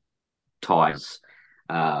 Dolphins, Tigers,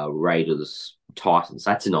 Raiders, Titans.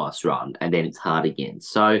 That's a nice run, and then it's hard again.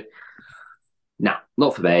 So, no,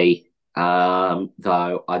 not for me.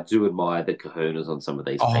 Though I do admire the kahunas on some of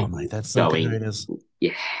these people. Mate, that's some kahunas.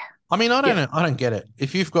 Yeah. I mean, I don't get it.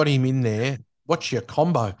 If you've got him in there, what's your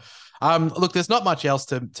combo? Look, there's not much else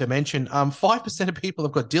to mention. 5% of people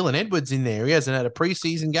have got Dylan Edwards in there. He hasn't had a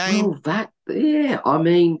preseason game. Well, I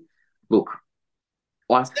mean, look,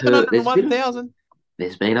 I've heard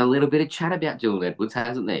there's been a little bit of chat about Dylan Edwards,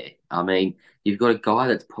 hasn't there? I mean, you've got a guy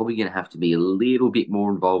that's probably going to have to be a little bit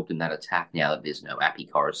more involved in that attack now that there's no Api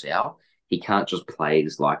Coruscant. He can't just play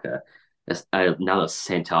as like another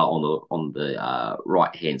centre on the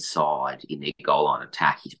right hand side in their goal line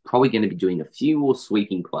attack. He's probably going to be doing a few more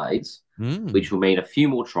sweeping plays, which will mean a few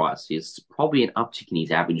more try assists, probably an uptick in his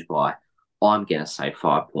average by, I'm going to say,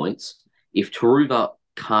 5 points. If Taruva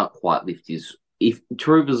can't quite if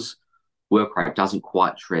Taruva's work rate doesn't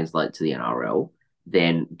quite translate to the NRL,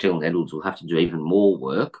 then Dylan Edwards will have to do even more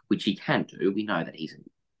work, which he can do. We know that he's a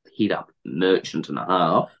hit-up merchant and a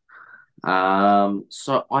half.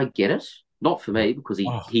 So I get it. Not for me, because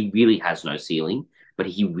he really has no ceiling, but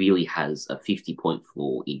he really has a 50-point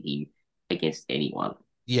floor in him against anyone.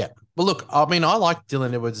 Yeah. Well, look, I mean, I like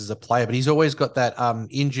Dylan Edwards as a player, but he's always got that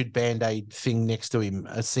injured Band-Aid thing next to him,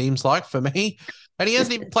 it seems like, for me. And he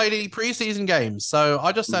hasn't even played any preseason games. So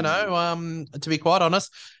I just don't know, to be quite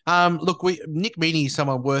honest. Look, Nick Meaney is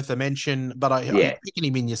someone worth a mention, but you're picking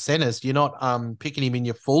him in your centres. You're not picking him in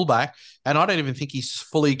your fullback. And I don't even think he's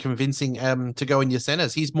fully convincing to go in your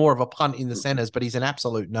centres. He's more of a punt in the centres, but he's an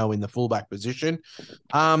absolute no in the fullback position.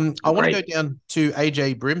 I want to go down to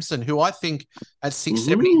AJ Brimson, who I think at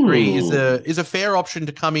 673 is a fair option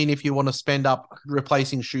to come in if you want to spend up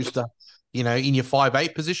replacing Schuster. In your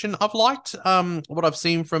 5'8" position. I've liked what I've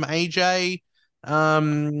seen from AJ.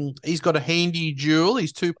 He's got a handy duel.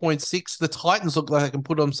 He's 2.6. The Titans look like they can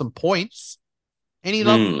put on some points. Any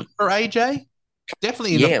love for AJ?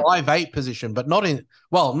 Definitely in the 5'8" position, but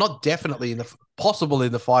not definitely possible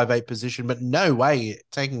in the 5'8" position, but no way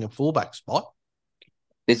taking a fullback spot.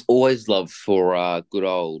 There's always love for good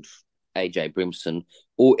old AJ Brimson,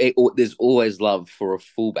 or there's always love for a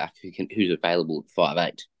fullback who's available at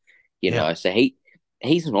 5'8". You know, so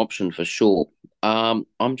he's an option for sure. I'm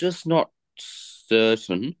just not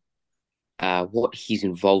certain what his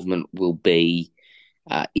involvement will be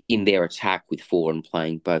in their attack with Foran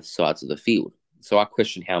playing both sides of the field. So I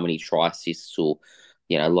question how many try assists or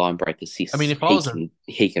line break assists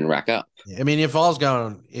he can rack up. I mean, if I was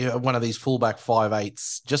going one of these fullback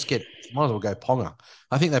 5'8s, might as well go Ponga.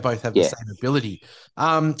 I think they both have the same ability.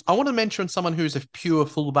 I want to mention someone who's a pure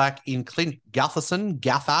fullback in Clint Gutherson,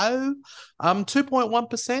 Gutho,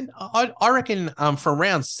 2.1%. I reckon for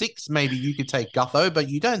round 6, maybe you could take Gutho, but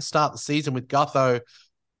you don't start the season with Gutho.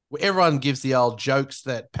 Everyone gives the old jokes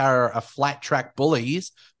that Para are flat track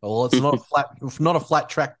bullies. Well, it's not a flat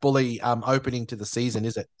track bully opening to the season,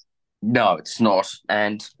 is it? No, it's not.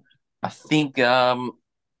 And I think it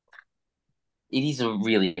is a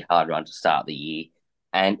really hard run to start the year.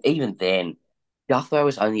 And even then, Gutho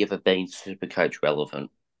has only ever been Supercoach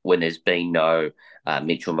relevant when there's been no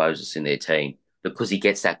Mitchell Moses in their team, because he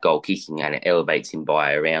gets that goal kicking and it elevates him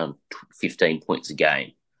by around 15 points a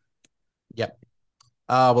game. Yep.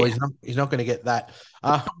 He's not going to get that.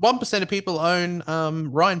 1% of people own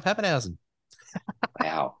Ryan Pappenhausen.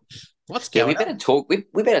 Wow. What's going on?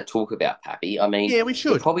 We better talk about Pappy. I mean, yeah, we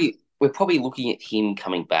should. We're probably looking at him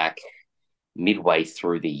coming back midway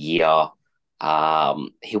through the year.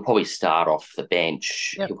 He'll probably start off the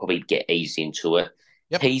bench. Yep. He'll probably get eased into it.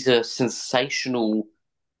 Yep. He's a sensational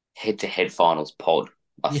head-to-head finals pod.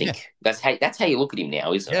 I think that's how you look at him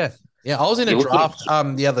now, isn't it? Yeah, I was in a draft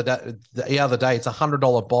the other day. It's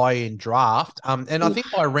 $100 buy-in draft. And I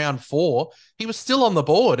think by round 4, he was still on the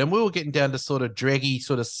board, and we were getting down to sort of dreggy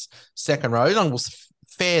sort of second rows,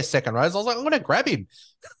 fair second rows. I was like, I'm going to grab him.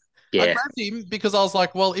 Yeah. I grabbed him because I was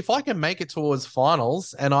like, well, if I can make it towards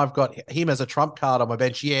finals and I've got him as a trump card on my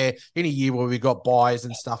bench, in a year where we've got buys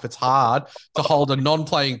and stuff, it's hard to hold a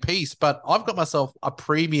non-playing piece. But I've got myself a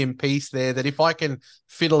premium piece there that if I can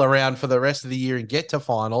fiddle around for the rest of the year and get to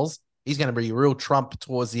finals, he's going to be a real trump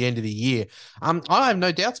towards the end of the year. I have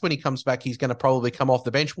no doubts when he comes back, he's going to probably come off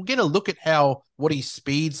the bench. We'll get a look at what his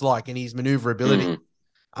speed's like and his maneuverability.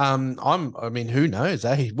 Who knows?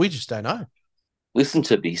 We just don't know. Listen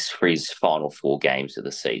to this for his final 4 games of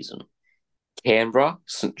the season: Canberra,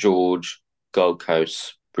 St. George, Gold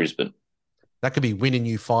Coast, Brisbane. That could be winning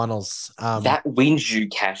you finals. That wins you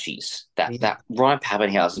cashies. That Ryan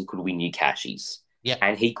Pappenhausen could win you cashies. Yeah,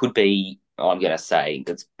 and he could be, I'm going to say,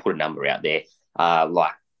 let's put a number out there,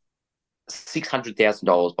 like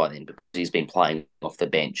 $600,000 by then, because he's been playing off the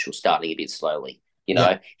bench or starting a bit slowly.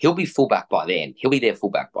 He'll be fullback by then. He'll be their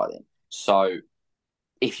fullback by then. So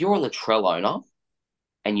if you're a Latrell owner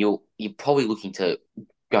and you're probably looking to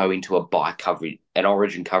go into a buy coverage, an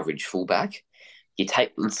origin coverage fullback, you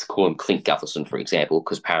take, let's call him Clint Gutherson, for example,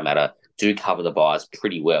 because Parramatta do cover the buys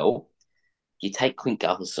pretty well. You take Clint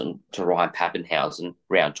Gutherson to Ryan Pappenhausen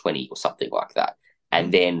round 20 or something like that.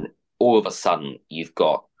 And then all of a sudden you've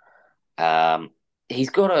got,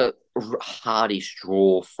 he's got a hardish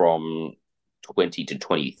draw from 20 to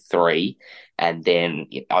 23, and then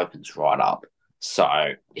it opens right up. So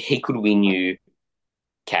he could win you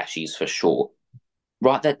cashies for sure.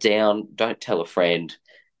 Write that down. Don't tell a friend.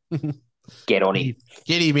 Get on him.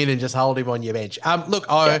 Get him in and just hold him on your bench.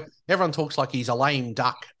 Everyone talks like he's a lame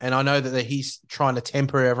duck, and I know that he's trying to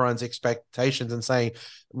temper everyone's expectations and saying,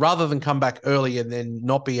 rather than come back early and then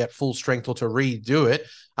not be at full strength or to redo it,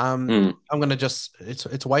 I'm going to just,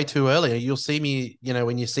 it's way too early. You'll see me,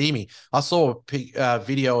 when you see me. I saw a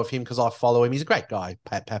video of him because I follow him. He's a great guy,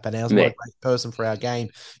 Pat Pappenhausen, a great person for our game.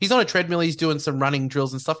 He's on a treadmill. He's doing some running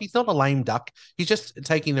drills and stuff. He's not a lame duck. He's just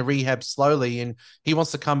taking the rehab slowly, and he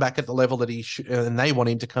wants to come back at the level that he should, and they want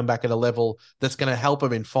him to come back at a level that's going to help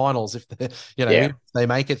him in finals if they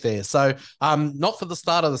make it there. So not for the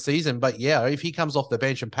start of the season, but if he comes off the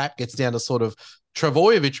bench and Pat gets down to sort of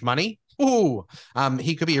Travojevic money,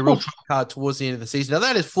 he could be a real trump card towards the end of the season. Now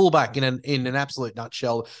that is fullback in an absolute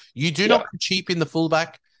nutshell. You do not go cheap in the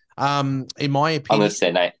fullback, in my opinion,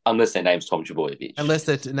 unless their name's Tom Travojevic. Unless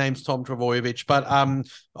their name's Tom Travojevic, but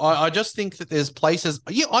I just think that there's places.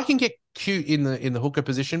 I can get cute in the hooker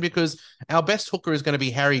position because our best hooker is going to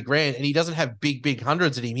be Harry Grant, and he doesn't have big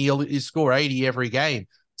hundreds at him. He'll score 80 every game.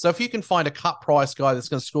 So if you can find a cut price guy that's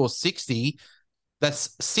going to score 60. That's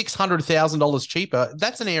 $600,000 cheaper.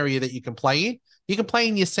 That's an area that you can play in. You can play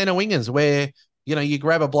in your center wingers where, you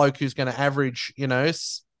grab a bloke who's going to average,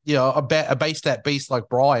 a base stat beast like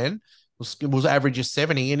Brian, was average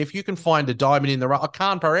 70. And if you can find a diamond in the rough,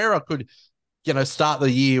 Khan Pereira could, start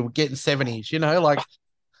the year getting 70s, like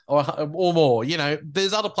or more.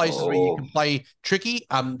 There's other places where you can play tricky.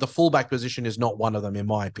 The fullback position is not one of them, in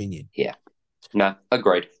my opinion. Yeah. No,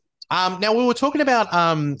 agreed. Now we were talking about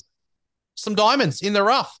some diamonds in the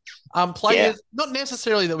rough. Players, not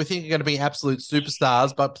necessarily that we think are going to be absolute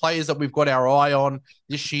superstars, but players that we've got our eye on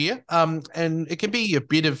this year. And it can be a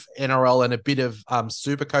bit of NRL and a bit of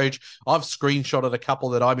Supercoach. I've screenshotted a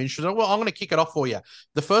couple that I'm interested in. Well, I'm going to kick it off for you.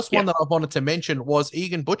 The first one that I wanted to mention was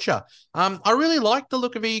Egan Butcher. I really like the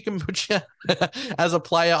look of Egan Butcher as a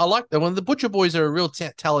player. I like that one. The Butcher boys are a real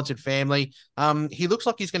talented family. He looks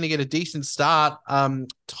like he's going to get a decent start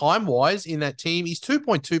time-wise in that team. He's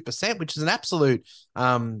 2.2%, which is an absolute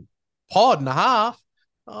pod and a half.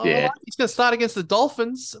 He's going to start against the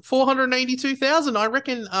Dolphins, 482,000. I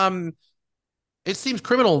reckon it seems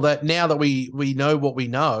criminal that now that we know what we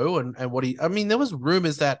know and what there was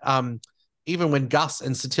rumors that even when Gus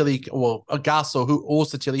and Satilli, or Gus or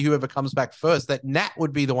Satilli, whoever comes back first, that Nat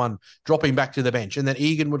would be the one dropping back to the bench and that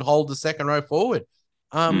Egan would hold the second row forward.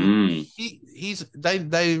 They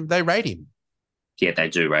rate him. Yeah, they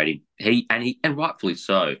do rate him. And rightfully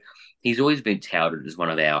so. He's always been touted as one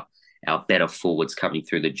of our better forwards coming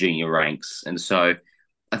through the junior ranks. And so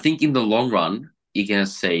I think in the long run, you're going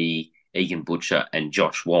to see Egan Butcher and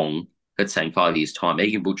Josh Wong, let's say in 5 years' time,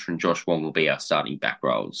 Egan Butcher and Josh Wong will be our starting back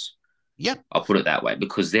rows. Yep. I'll put it that way,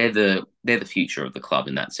 because they're the future of the club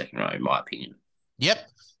in that second row, in my opinion. Yep.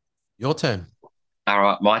 Your turn. All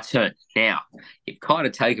right, my turn. Now, you've kind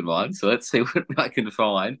of taken mine, so let's see what I can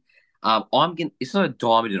find. It's not a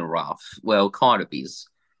diamond in a rough. Well, kind of is.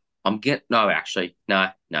 No, it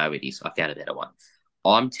is. I found a better one.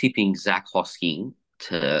 I'm tipping Zach Hosking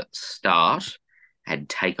to start and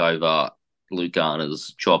take over Luke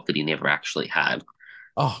Garner's job that he never actually had.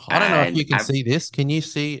 Oh, I don't know if you can see this. Can you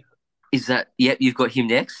see? Is that, yep, you've got him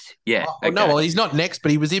next? Yeah. Oh, okay. No, well, he's not next,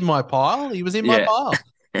 but he was in my pile. My pile.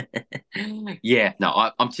 Yeah,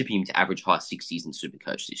 no, I'm tipping him to average high 60s in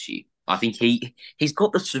Supercoach this year. I think he's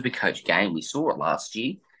got the Supercoach game. We saw it last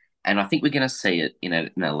year. And I think we're going to see it in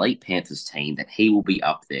an elite Panthers team that he will be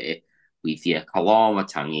up there with your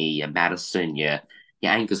Kalamatangi, your Madison, your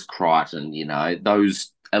Angus Crichton,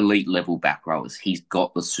 those elite level back rowers. He's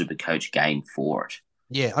got the Supercoach game for it.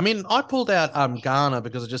 Yeah, I pulled out Garner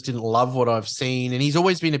because I just didn't love what I've seen, and he's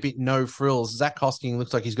always been a bit no frills. Zach Hosking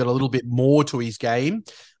looks like he's got a little bit more to his game,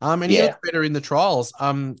 and he looks better in the trials.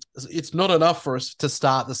 It's not enough for us to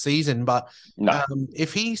start the season, but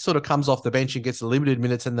if he sort of comes off the bench and gets the limited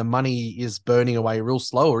minutes and the money is burning away real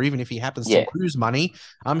slow, or even if he happens to lose money,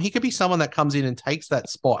 he could be someone that comes in and takes that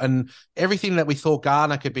spot. And everything that we thought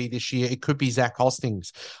Garner could be this year, it could be Zach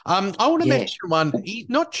Hostings. I want to mention one. He's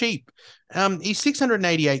not cheap. He's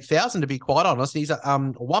 688,000 to be quite honest. He's at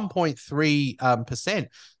 1.3%.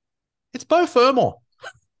 It's Beau Fermor.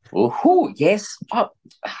 Oh, yes.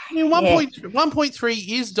 1.3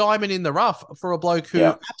 is diamond in the rough for a bloke who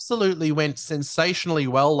absolutely went sensationally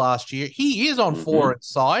well last year. He is on foreign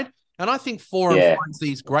side, and I think foreign finds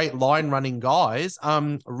these great line running guys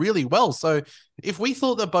really well. So if we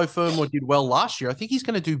thought that Beau Fermor did well last year, I think he's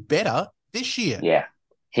going to do better this year. Yeah.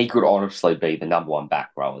 He could honestly be the number one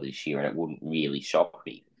back rower this year, and it wouldn't really shock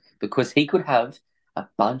me because he could have a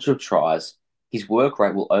bunch of tries. His work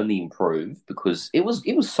rate will only improve because it was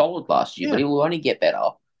solid last year, but it will only get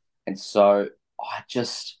better. And so I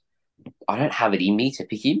don't have it in me to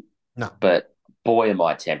pick him. No, but boy, am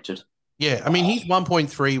I tempted. Yeah, he's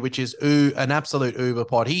 1.3, which is an absolute uber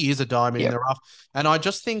pod. He is a diamond in the rough. And I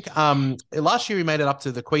just think last year he made it up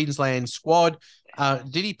to the Queensland squad.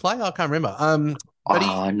 Did he play? I can't remember.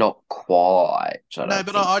 Not quite.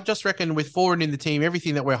 I just reckon with foreign in the team,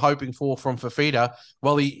 everything that we're hoping for from Fafita,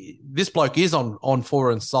 this bloke is on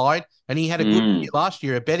foreign side, and he had a good year last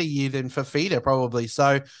year, a better year than Fafita probably.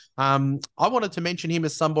 So I wanted to mention him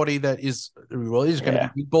as somebody that is going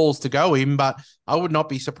to be big balls to go in, but I would not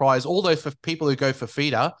be surprised. Although for people who go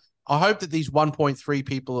Fafita, I hope that these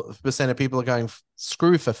 1.3% of people are going,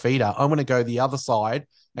 screw Fafita. I'm going to go the other side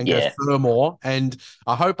and go Fermor. And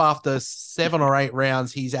I hope after 7 or 8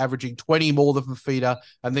 rounds, he's averaging 20 more than Fafita.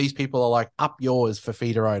 And these people are like, up yours,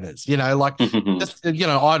 Fafita owners. I'm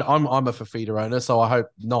a Fafita owner, so I hope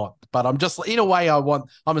not. But I'm just, in a way, I'm a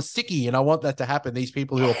sickie and I want that to happen. These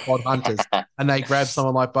people who are pod hunters and they grab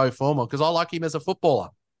someone like Beau Fermor because I like him as a footballer.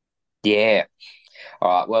 Yeah.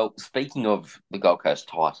 All right. Well, speaking of the Gold Coast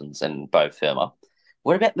Titans and Beau Fermor,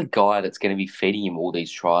 what about the guy that's going to be feeding him all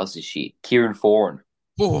these tries this year, Kieran Foran?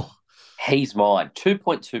 Oh, He's mine.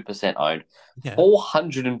 2.2% owned. Yeah.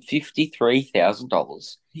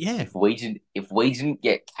 $453,000. Yeah. If we didn't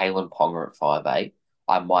get Kalen Ponga at 5'8",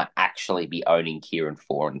 I might actually be owning Kieran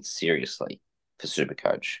Foran seriously for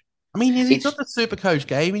Supercoach. I mean, has he got It's the super coach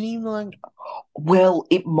game in him? Like, Well,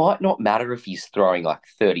 it might not matter if he's throwing like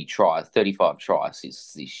 30 tries, 35 tries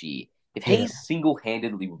this year. If yeah. he's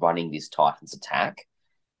single-handedly running this Titans attack,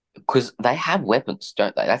 because they have weapons,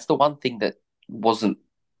 don't they? That's the one thing that wasn't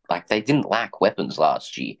like they didn't lack weapons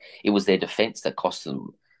last year. It was their defense that cost them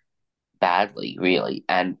badly, really.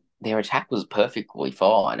 And their attack was perfectly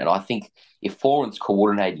fine. And I think if Foran's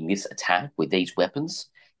coordinating this attack with these weapons,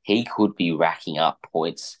 he could be racking up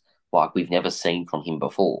points like we've never seen from him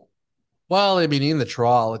before. Well, I mean, in the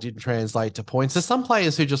trial, it didn't translate to points. There's some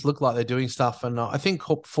players who just look like they're doing stuff, and I think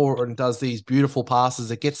Hook Foran does these beautiful passes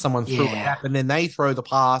that get someone through a gap, and then they throw the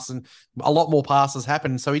pass, and a lot more passes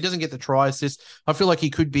happen. So he doesn't get the try assist. I feel like he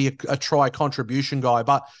could be a try contribution guy,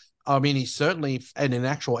 but I mean, he's certainly, in an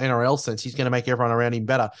actual NRL sense, he's going to make everyone around him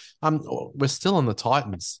better. We're still on the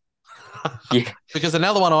Titans. Yeah. Because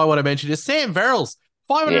another one I want to mention is Sam Verrills.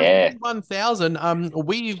 Yeah. 551,000.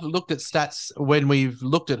 We've looked at stats when we've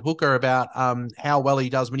looked at Hooker about how well he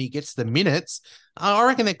does when he gets the minutes. I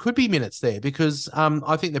reckon there could be minutes there because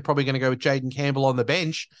I think they're probably going to go with Jaden Campbell on the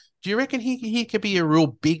bench. Do you reckon he could be a real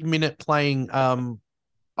big minute playing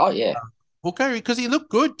Oh, yeah. Hooker? Because he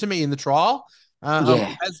looked good to me in the trial,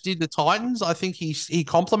 Yeah. as did the Titans. I think he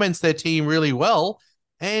complements their team really well.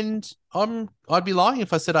 And I'd be lying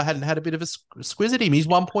if I said I hadn't had a bit of a squiz at him. He's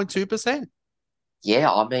 1.2%.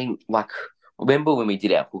 Yeah, I mean, like, remember when we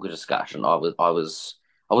did our hooker discussion? I was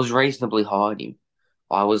reasonably high on him.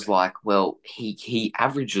 I was like, well, he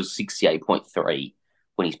averages 68.3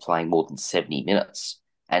 when he's playing more than 70 minutes.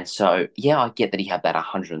 And so, yeah, I get that he had that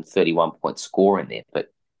 131 point score in there,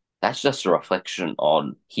 but that's just a reflection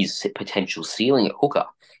on his potential ceiling at hooker.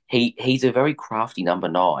 He's a very crafty number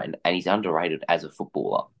 9, and he's underrated as a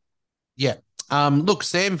footballer. Yeah. Look,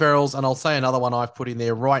 Sam Verrills, and I'll say another one I've put in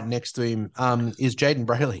there right next to him, is Jaden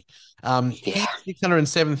Brayley. He's Yeah,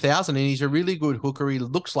 607,000 and he's a really good hooker. He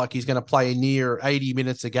looks like he's going to play near 80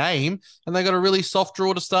 minutes a game, and they got a really soft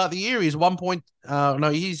draw to start the year. He's no,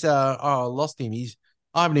 he's I lost him.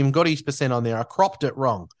 I haven't even got his percent on there. I cropped it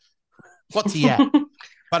wrong. What's he at?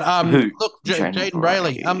 But who? look, Jaden Jaden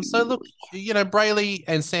Brayley. So look, Brayley. Brayley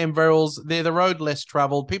and Sam Verrills, they're the road less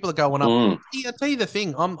travelled. People are going up. Mm, I'll tell you the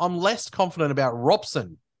thing, I'm less confident about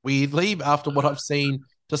Robson, weirdly, after what I've seen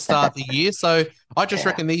to start the year. So I just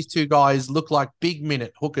yeah. reckon these two guys look like big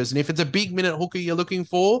minute hookers. And if it's a big minute hooker you're looking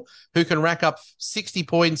for who can rack up 60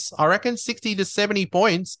 points, I reckon 60 to 70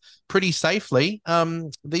 points pretty safely,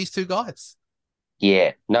 these two guys.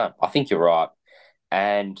 Yeah, no, I think you're right.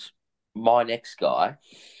 And my next guy,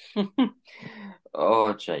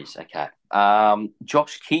 oh jeez, okay.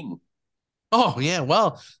 Josh King. Oh yeah,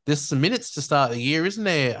 well, there's some minutes to start the year, isn't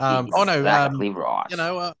there? Exactly right. You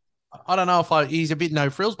know, I don't know if he's a bit no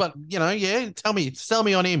frills, but yeah, sell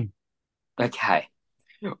me on him. Okay.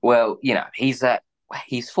 Well, he's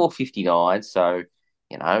 459, so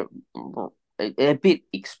a bit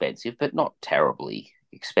expensive, but not terribly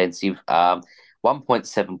expensive.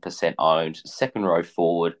 1.7% owned, second row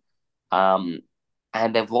forward.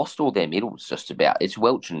 And they've lost all their middles just about. It's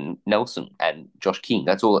Welch and Nelson and Josh King.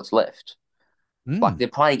 That's all that's left. Like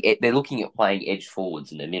Mm. they're looking at playing edge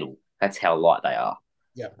forwards in the middle. That's how light they are.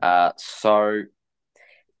 Yeah. So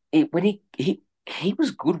when he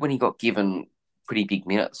was good when he got given pretty big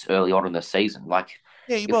minutes early on in the season. Like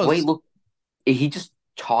Yeah, he if we was. look, he just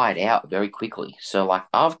tired out very quickly. So like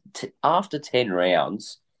after 10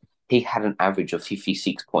 rounds, he had an average of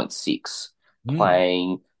 56.6, Mm.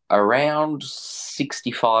 playing around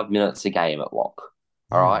 65 minutes a game at lock.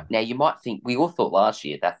 All right. Mm. Now you might think we all thought last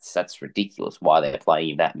year that's ridiculous. Why they're playing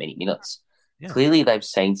him that many minutes? Yeah. Clearly they've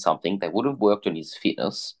seen something. They would have worked on his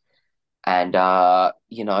fitness, and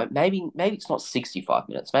maybe it's not 65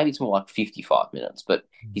 minutes. Maybe it's more like 55 minutes. But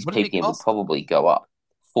his What did he PPM will cost? probably go up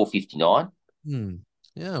 459, Hmm.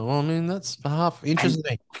 Yeah, well, I mean, that's half and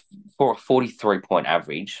interesting. for a 43-point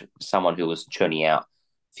average, someone who was churning out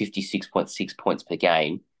 56.6 points per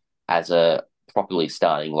game as a properly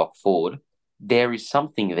starting lock forward, there is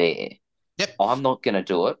something there. Yep. I'm not going to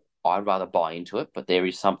do it. I'd rather buy into it, but there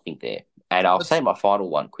is something there. And I'll say my final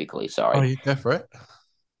one quickly. Oh, Sorry. you go for it.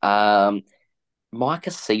 Um, Micah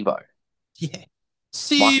Sivo. Yeah. Micah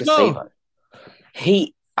Sibo.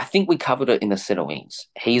 Sivo. I think we covered it in the center wings.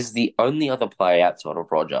 He's the only other player outside of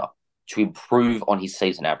Roger to improve on his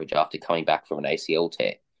season average after coming back from an ACL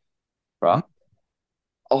tear. Right?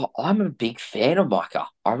 Oh, I'm a big fan of Micah.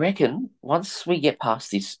 I reckon once we get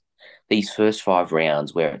past this these first 5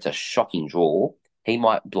 rounds where it's a shocking draw, he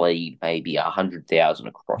might bleed maybe 100,000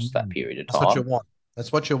 across that period of That's what you time. want.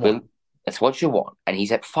 That's what you But want. that's what you want. And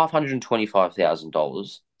he's at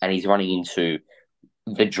 $525,000 and he's running into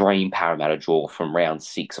the dream Parramatta draw from round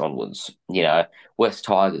 6 onwards. West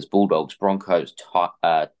Tigers, Bulldogs, Broncos,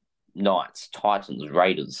 Knights, Titans,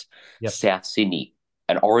 Raiders, Yep. South Sydney,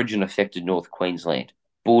 an Origin affected North Queensland,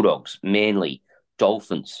 Bulldogs, Manly,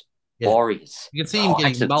 Dolphins, Yeah. Warriors. You can see him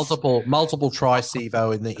getting Titans. multiple try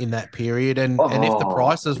Sevo in that period, and if the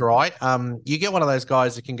price is right, you get one of those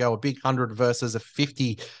guys that can go a big 100 versus a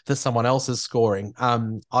 50 that someone else is scoring.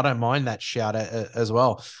 I don't mind that shout as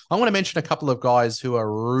well. I want to mention a couple of guys who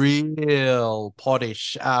are real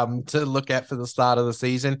pottish to look at for the start of the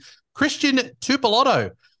season. Christian Tupolotto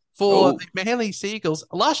for the Manly Seagulls.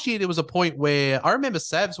 Last year there was a point where I remember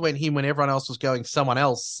Savs went him when everyone else was going someone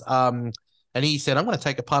else. And he said, I'm going to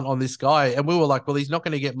take a punt on this guy. And we were like, well, he's not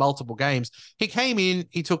going to get multiple games. He came in,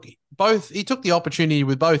 he took the opportunity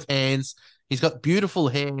with both hands. He's got beautiful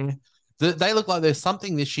hair. They look like there's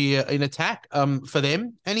something this year in attack for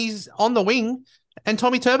them. And he's on the wing. And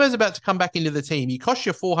Tommy Turbo's about to come back into the team. He cost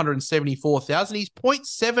you 474,000. He's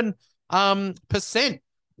 0.7%.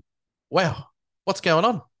 Wow. What's going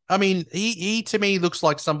on? I mean, he to me looks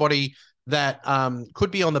like somebody that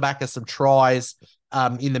could be on the back of some tries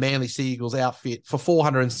in the Manly Seagulls outfit for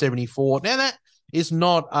 474. Now that is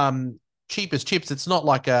not cheap as chips. It's not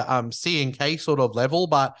like a CNK sort of level,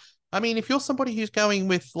 but I mean, if you're somebody who's going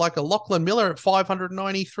with like a Lachlan Miller at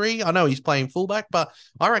 593, I know he's playing fullback, but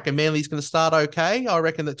I reckon Manly's going to start okay. I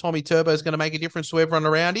reckon that Tommy Turbo is going to make a difference to everyone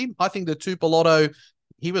around him. I think the Tupolotto,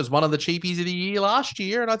 he was one of the cheapies of the year last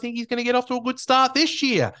year, and I think he's going to get off to a good start this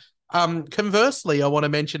year. Conversely, I want to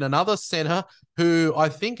mention another centre who I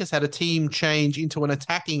think has had a team change into an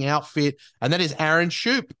attacking outfit, and that is Aaron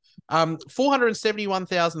Shoop.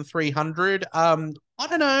 471,300. I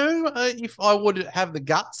don't know if I would have the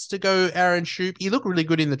guts to go Aaron Shoop. He looked really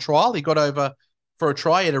good in the trial. He got over for a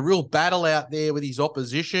try. He had a real battle out there with his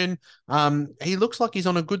opposition. He looks like he's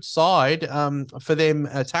on a good side for them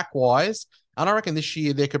attack-wise. And I reckon this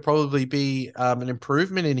year there could probably be an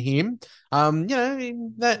improvement in him.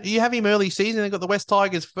 That you have him early season. They've got the West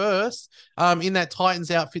Tigers first in that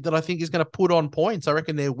Titans outfit that I think is going to put on points. I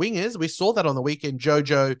reckon they're wingers. We saw that on the weekend,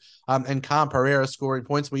 Jojo and Khan Pereira scoring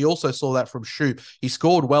points. We also saw that from Shoop. He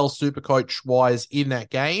scored well Supercoach-wise in that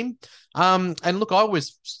game. And look,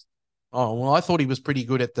 I thought he was pretty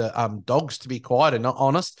good at the Dogs, to be quite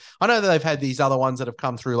honest. I know that they've had these other ones that have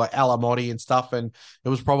come through like Alamotti and stuff, and it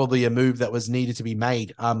was probably a move that was needed to be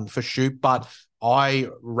made for Shoop, but I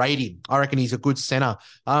rate him. I reckon he's a good center.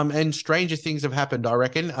 And stranger things have happened, I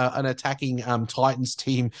reckon. An attacking Titans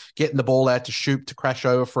team getting the ball out to Shoop to crash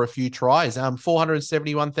over for a few tries.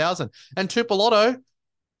 471,000. And Tupolotto,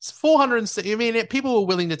 it's 400. I mean, people were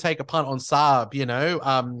willing to take a punt on Saab,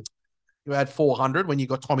 you had 400 when you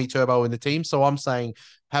got Tommy Turbo in the team. So I'm saying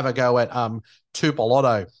have a go at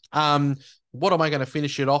Tupolotto. What am I going to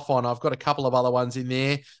finish it off on? I've got a couple of other ones in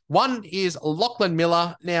there. One is Lachlan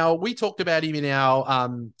Miller. Now, we talked about him in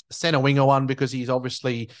our center winger one because he's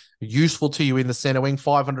obviously useful to you in the center wing,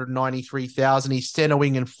 593,000. He's center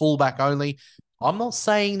wing and fullback only. I'm not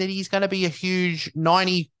saying that he's going to be a huge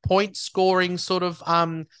 90-point scoring sort of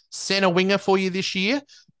center winger for you this year.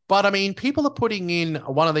 But, I mean, people are putting in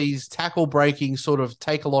one of these tackle-breaking sort of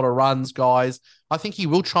take a lot of runs guys. I think he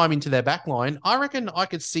will chime into their back line. I reckon I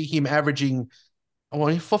could see him averaging,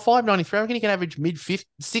 for 593, I reckon he can average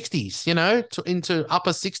mid-60s, into upper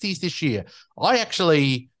 60s this year. I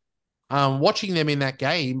actually, watching them in that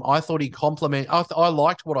game, I thought he I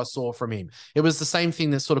liked what I saw from him. It was the same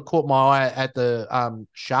thing that sort of caught my eye at the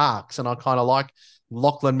Sharks, and I kind of like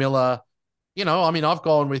Lachlan Miller. I've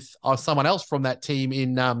gone with someone else from that team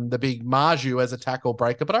in the big Marju as a tackle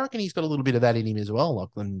breaker, but I reckon he's got a little bit of that in him as well,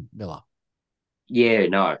 Lachlan Miller. Yeah,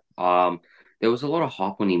 no. There was a lot of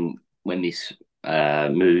hype on him when this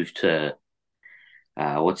move to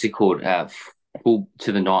what's it called?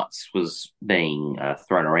 To the Knights was being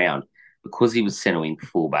thrown around because he was centering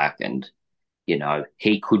fullback, and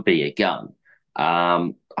he could be a gun.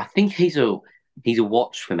 I think he's a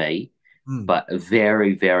watch for me. But a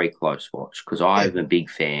very, very close watch because I'm a big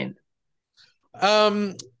fan.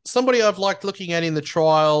 Somebody I've liked looking at in the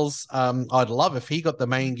trials, I'd love if he got the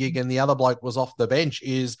main gig and the other bloke was off the bench,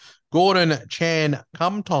 is Gordon Chan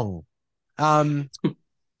Kumtong.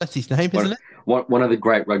 That's his name, isn't it? One of the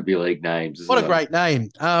great rugby league names. What a great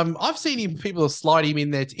name. I've seen him, people slide him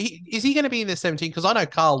in there. Is he going to be in there 17? Because I know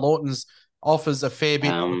Carl Lawton's offers a fair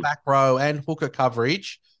bit for back row and hooker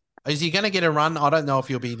coverage. Is he going to get a run? I don't know if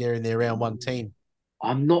he'll be there in their round one team.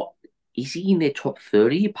 I'm not is he in their top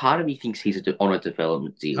 30? Part of me thinks he's on a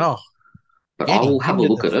development deal, Oh, but I get him will have a into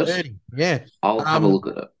the look at it. 30. Yeah. I'll have a Um, look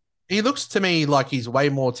at it. he looks to me like he's way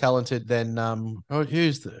more talented than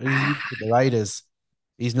who's the Raiders?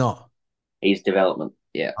 He's not. He's development.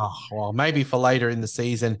 Yeah. Oh, well, maybe for later in the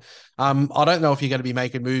season. I don't know if you're going to be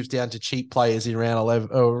making moves down to cheap players in round 11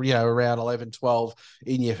 or, around 11, 12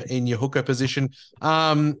 in your hooker position.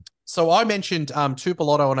 So I mentioned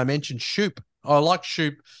Tupolotto and I mentioned Shoop. I like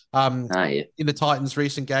Shoop Yeah. in the Titans'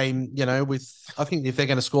 recent game, I think if they're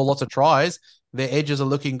going to score lots of tries, their edges are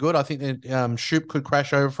looking good. I think that Shoop could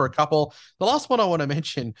crash over for a couple. The last one I want to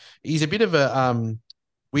mention, he's a bit of a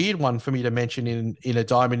weird one for me to mention in a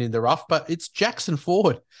diamond in the rough, but it's Jackson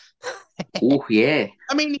Ford. Oh, yeah.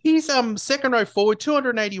 I mean, he's second row forward,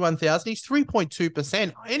 281,000. He's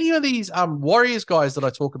 3.2%. Any of these Warriors guys that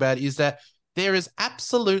I talk about is that there is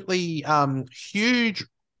absolutely huge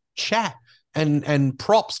chat and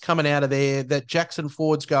props coming out of there that Jackson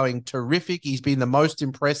Ford's going terrific. He's been the most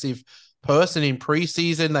impressive person in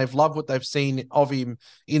preseason. They've loved what they've seen of him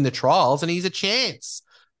in the trials, and he's a chance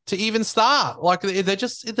to even start. Like they're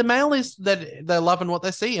just the mail is that they're loving what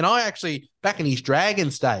they see. And I actually, back in his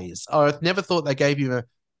Dragons days, I never thought they gave him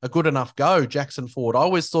a good enough go, Jackson Ford. I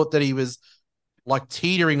always thought that he was like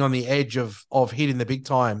teetering on the edge of hitting the big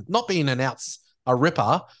time, not being a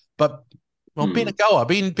ripper, but being a goer,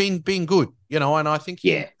 being good, and I think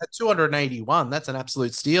at 281, that's an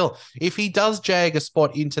absolute steal. If he does jag a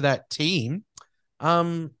spot into that team,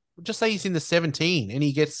 just say he's in the 17 and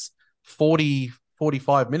he gets 40,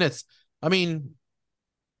 45 minutes. I mean,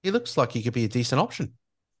 he looks like he could be a decent option.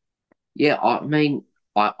 Yeah, I mean,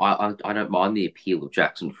 I don't mind the appeal of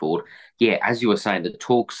Jackson Ford. Yeah, as you were saying, the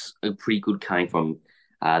talks are pretty good coming from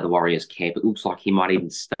the Warriors camp. It looks like he might even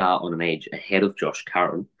start on an edge ahead of Josh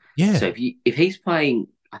Curran. Yeah. So if he's playing,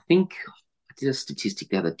 I think I did a statistic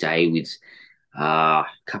the other day with a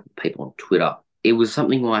couple of people on Twitter. It was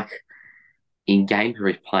something like in games where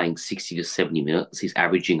he's playing 60 to 70 minutes, he's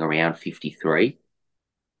averaging around 53.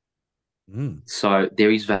 So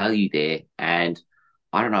there is value there, and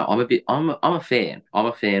I don't know. I'm a fan. I'm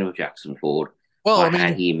a fan of Jackson Ford. Well, I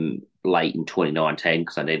had him late in 2019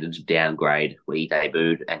 because I needed to downgrade where he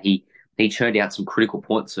debuted, and he churned out some critical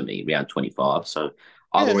points for me around 25. So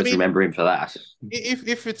I'll always remember him for that.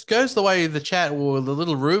 If it goes the way the chat or the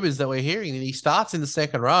little rumors that we're hearing, and he starts in the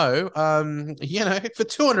second row, for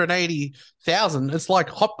 280,000, it's like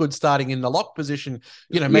Hopgood starting in the lock position.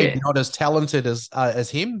 Maybe not as talented as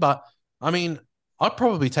him, but I mean, I'd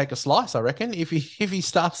probably take a slice. I reckon if he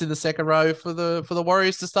starts in the second row for the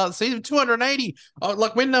Warriors to start the season, 280.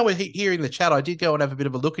 Like when they were hearing the chat, I did go and have a bit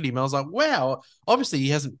of a look at him. I was like, wow. Obviously, he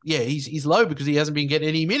hasn't. Yeah, he's low because he hasn't been getting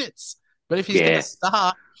any minutes. But if he's going to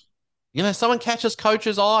start, someone catches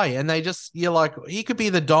coach's eye, and you're like, he could be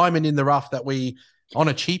the diamond in the rough that we on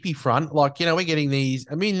a cheapie front. Like we're getting these.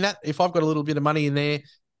 I mean, that if I've got a little bit of money in there,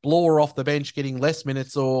 Bloor off the bench getting less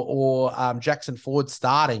minutes, or Jackson Ford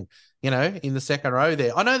starting. In the second row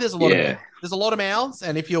there. I know there's a lot of mouths,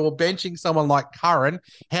 and if you're benching someone like Curran,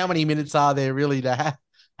 how many minutes are there really to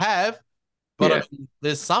have? But I mean,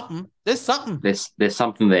 there's something. There's something. There's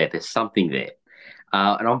something there. There's something there.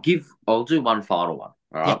 And I'll do one final one.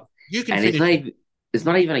 All right. Yeah, you can finish. It's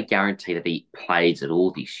not even a guarantee that he plays at all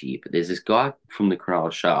this year, but there's this guy from the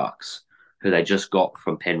Cronulla Sharks who they just got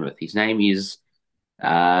from Penrith. His name is,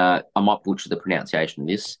 I might butcher the pronunciation of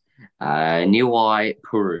this, Niwai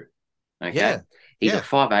Puru. Okay. Yeah. He's a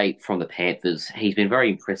 5'8" from the Panthers. He's been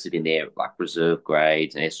very impressive in their reserve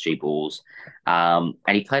grades and SG balls. And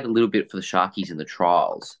he played a little bit for the Sharkies in the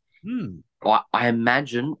trials. I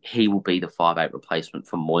imagine he will be the 5'8" replacement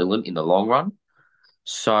for Moylan in the long run.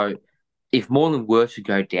 So if Moylan were to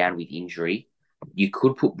go down with injury, you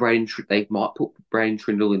could put they might put Braden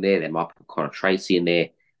Trindle in there. They might put Connor Tracy in there.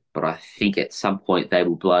 But I think at some point they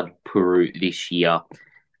will blood Puru this year.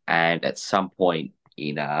 And at some point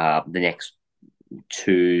in the next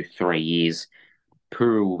 2-3 years,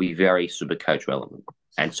 Puru will be very Supercoach relevant.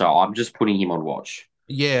 And so I'm just putting him on watch.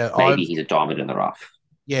 Yeah. Maybe he's a diamond in the rough.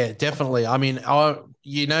 Yeah, definitely. I mean,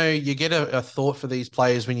 you get a thought for these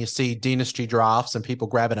players when you see dynasty drafts and people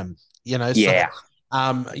grabbing them,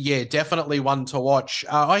 definitely one to watch.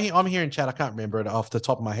 I'm here in chat. I can't remember it off the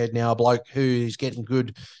top of my head now. A bloke who's getting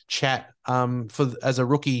good chat as a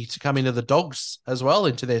rookie to come into the Dogs as well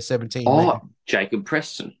into their 17. Jacob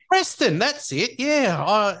Preston. Preston, that's it.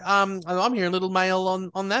 Yeah, I'm hearing a little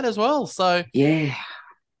mail on that as well. So yeah,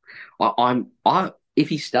 if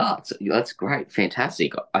he starts, that's great,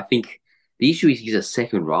 fantastic. I think the issue is he's a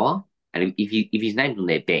second rower, and if he's named on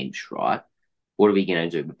their bench, right? What are we going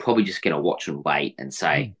to do? We're probably just going to watch and wait and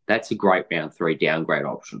say, that's a great round 3 downgrade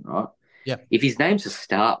option, right? Yeah. If his name's a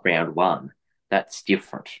start round 1, that's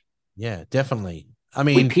different. Yeah, definitely. I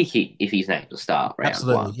We mean, pick it if his name's a start round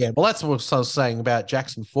absolutely. 1. Yeah. Well, that's what I was saying about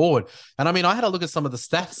Jackson Forward. And I mean, I had a look at some of the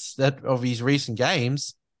stats of his recent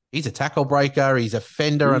games. He's a tackle breaker. He's a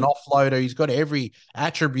fender, an offloader. He's got every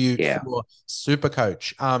attribute for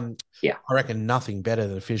Supercoach. I reckon nothing better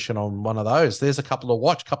than finishing on one of those. There's a couple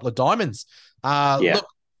of diamonds. Look,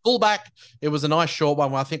 fullback, it was a nice short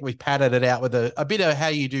one. I think we padded it out with a bit of how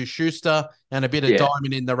you do Schuster and a bit of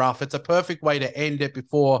diamond in the rough. It's a perfect way to end it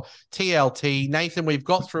before TLT. Nathan, we've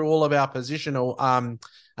got through all of our positional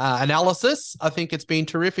analysis. I think it's been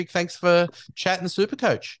terrific. Thanks for chatting,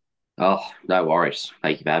 Supercoach. Oh, no worries.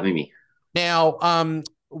 Thank you for having me. Now,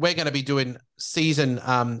 we're going to be doing season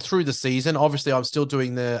through the season. Obviously, I'm still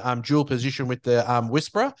doing the dual position with the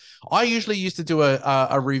Whisperer. I usually used to do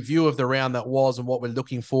a review of the round that was and what we're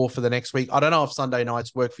looking for the next week. I don't know if Sunday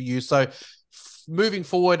nights work for you. So moving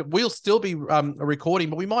forward, we'll still be recording,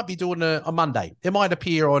 but we might be doing a Monday. It might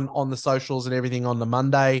appear on the socials and everything on the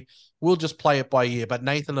Monday. We'll just play it by ear. But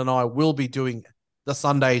Nathan and I will be doing the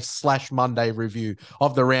Sunday/Monday review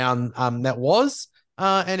of the round that was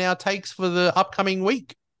and our takes for the upcoming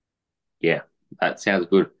week. Yeah, that sounds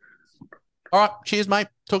good. All right. Cheers, mate.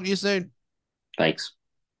 Talk to you soon. Thanks.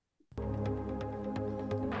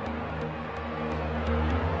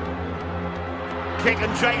 Kick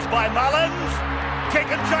and chase by Mullins. Kick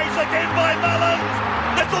and chase again by Mullins.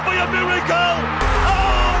 This will be a miracle.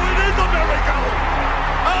 Oh, it is a miracle.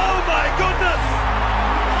 Oh, my goodness.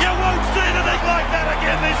 You won't see anything like that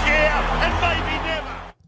again this year, and maybe never.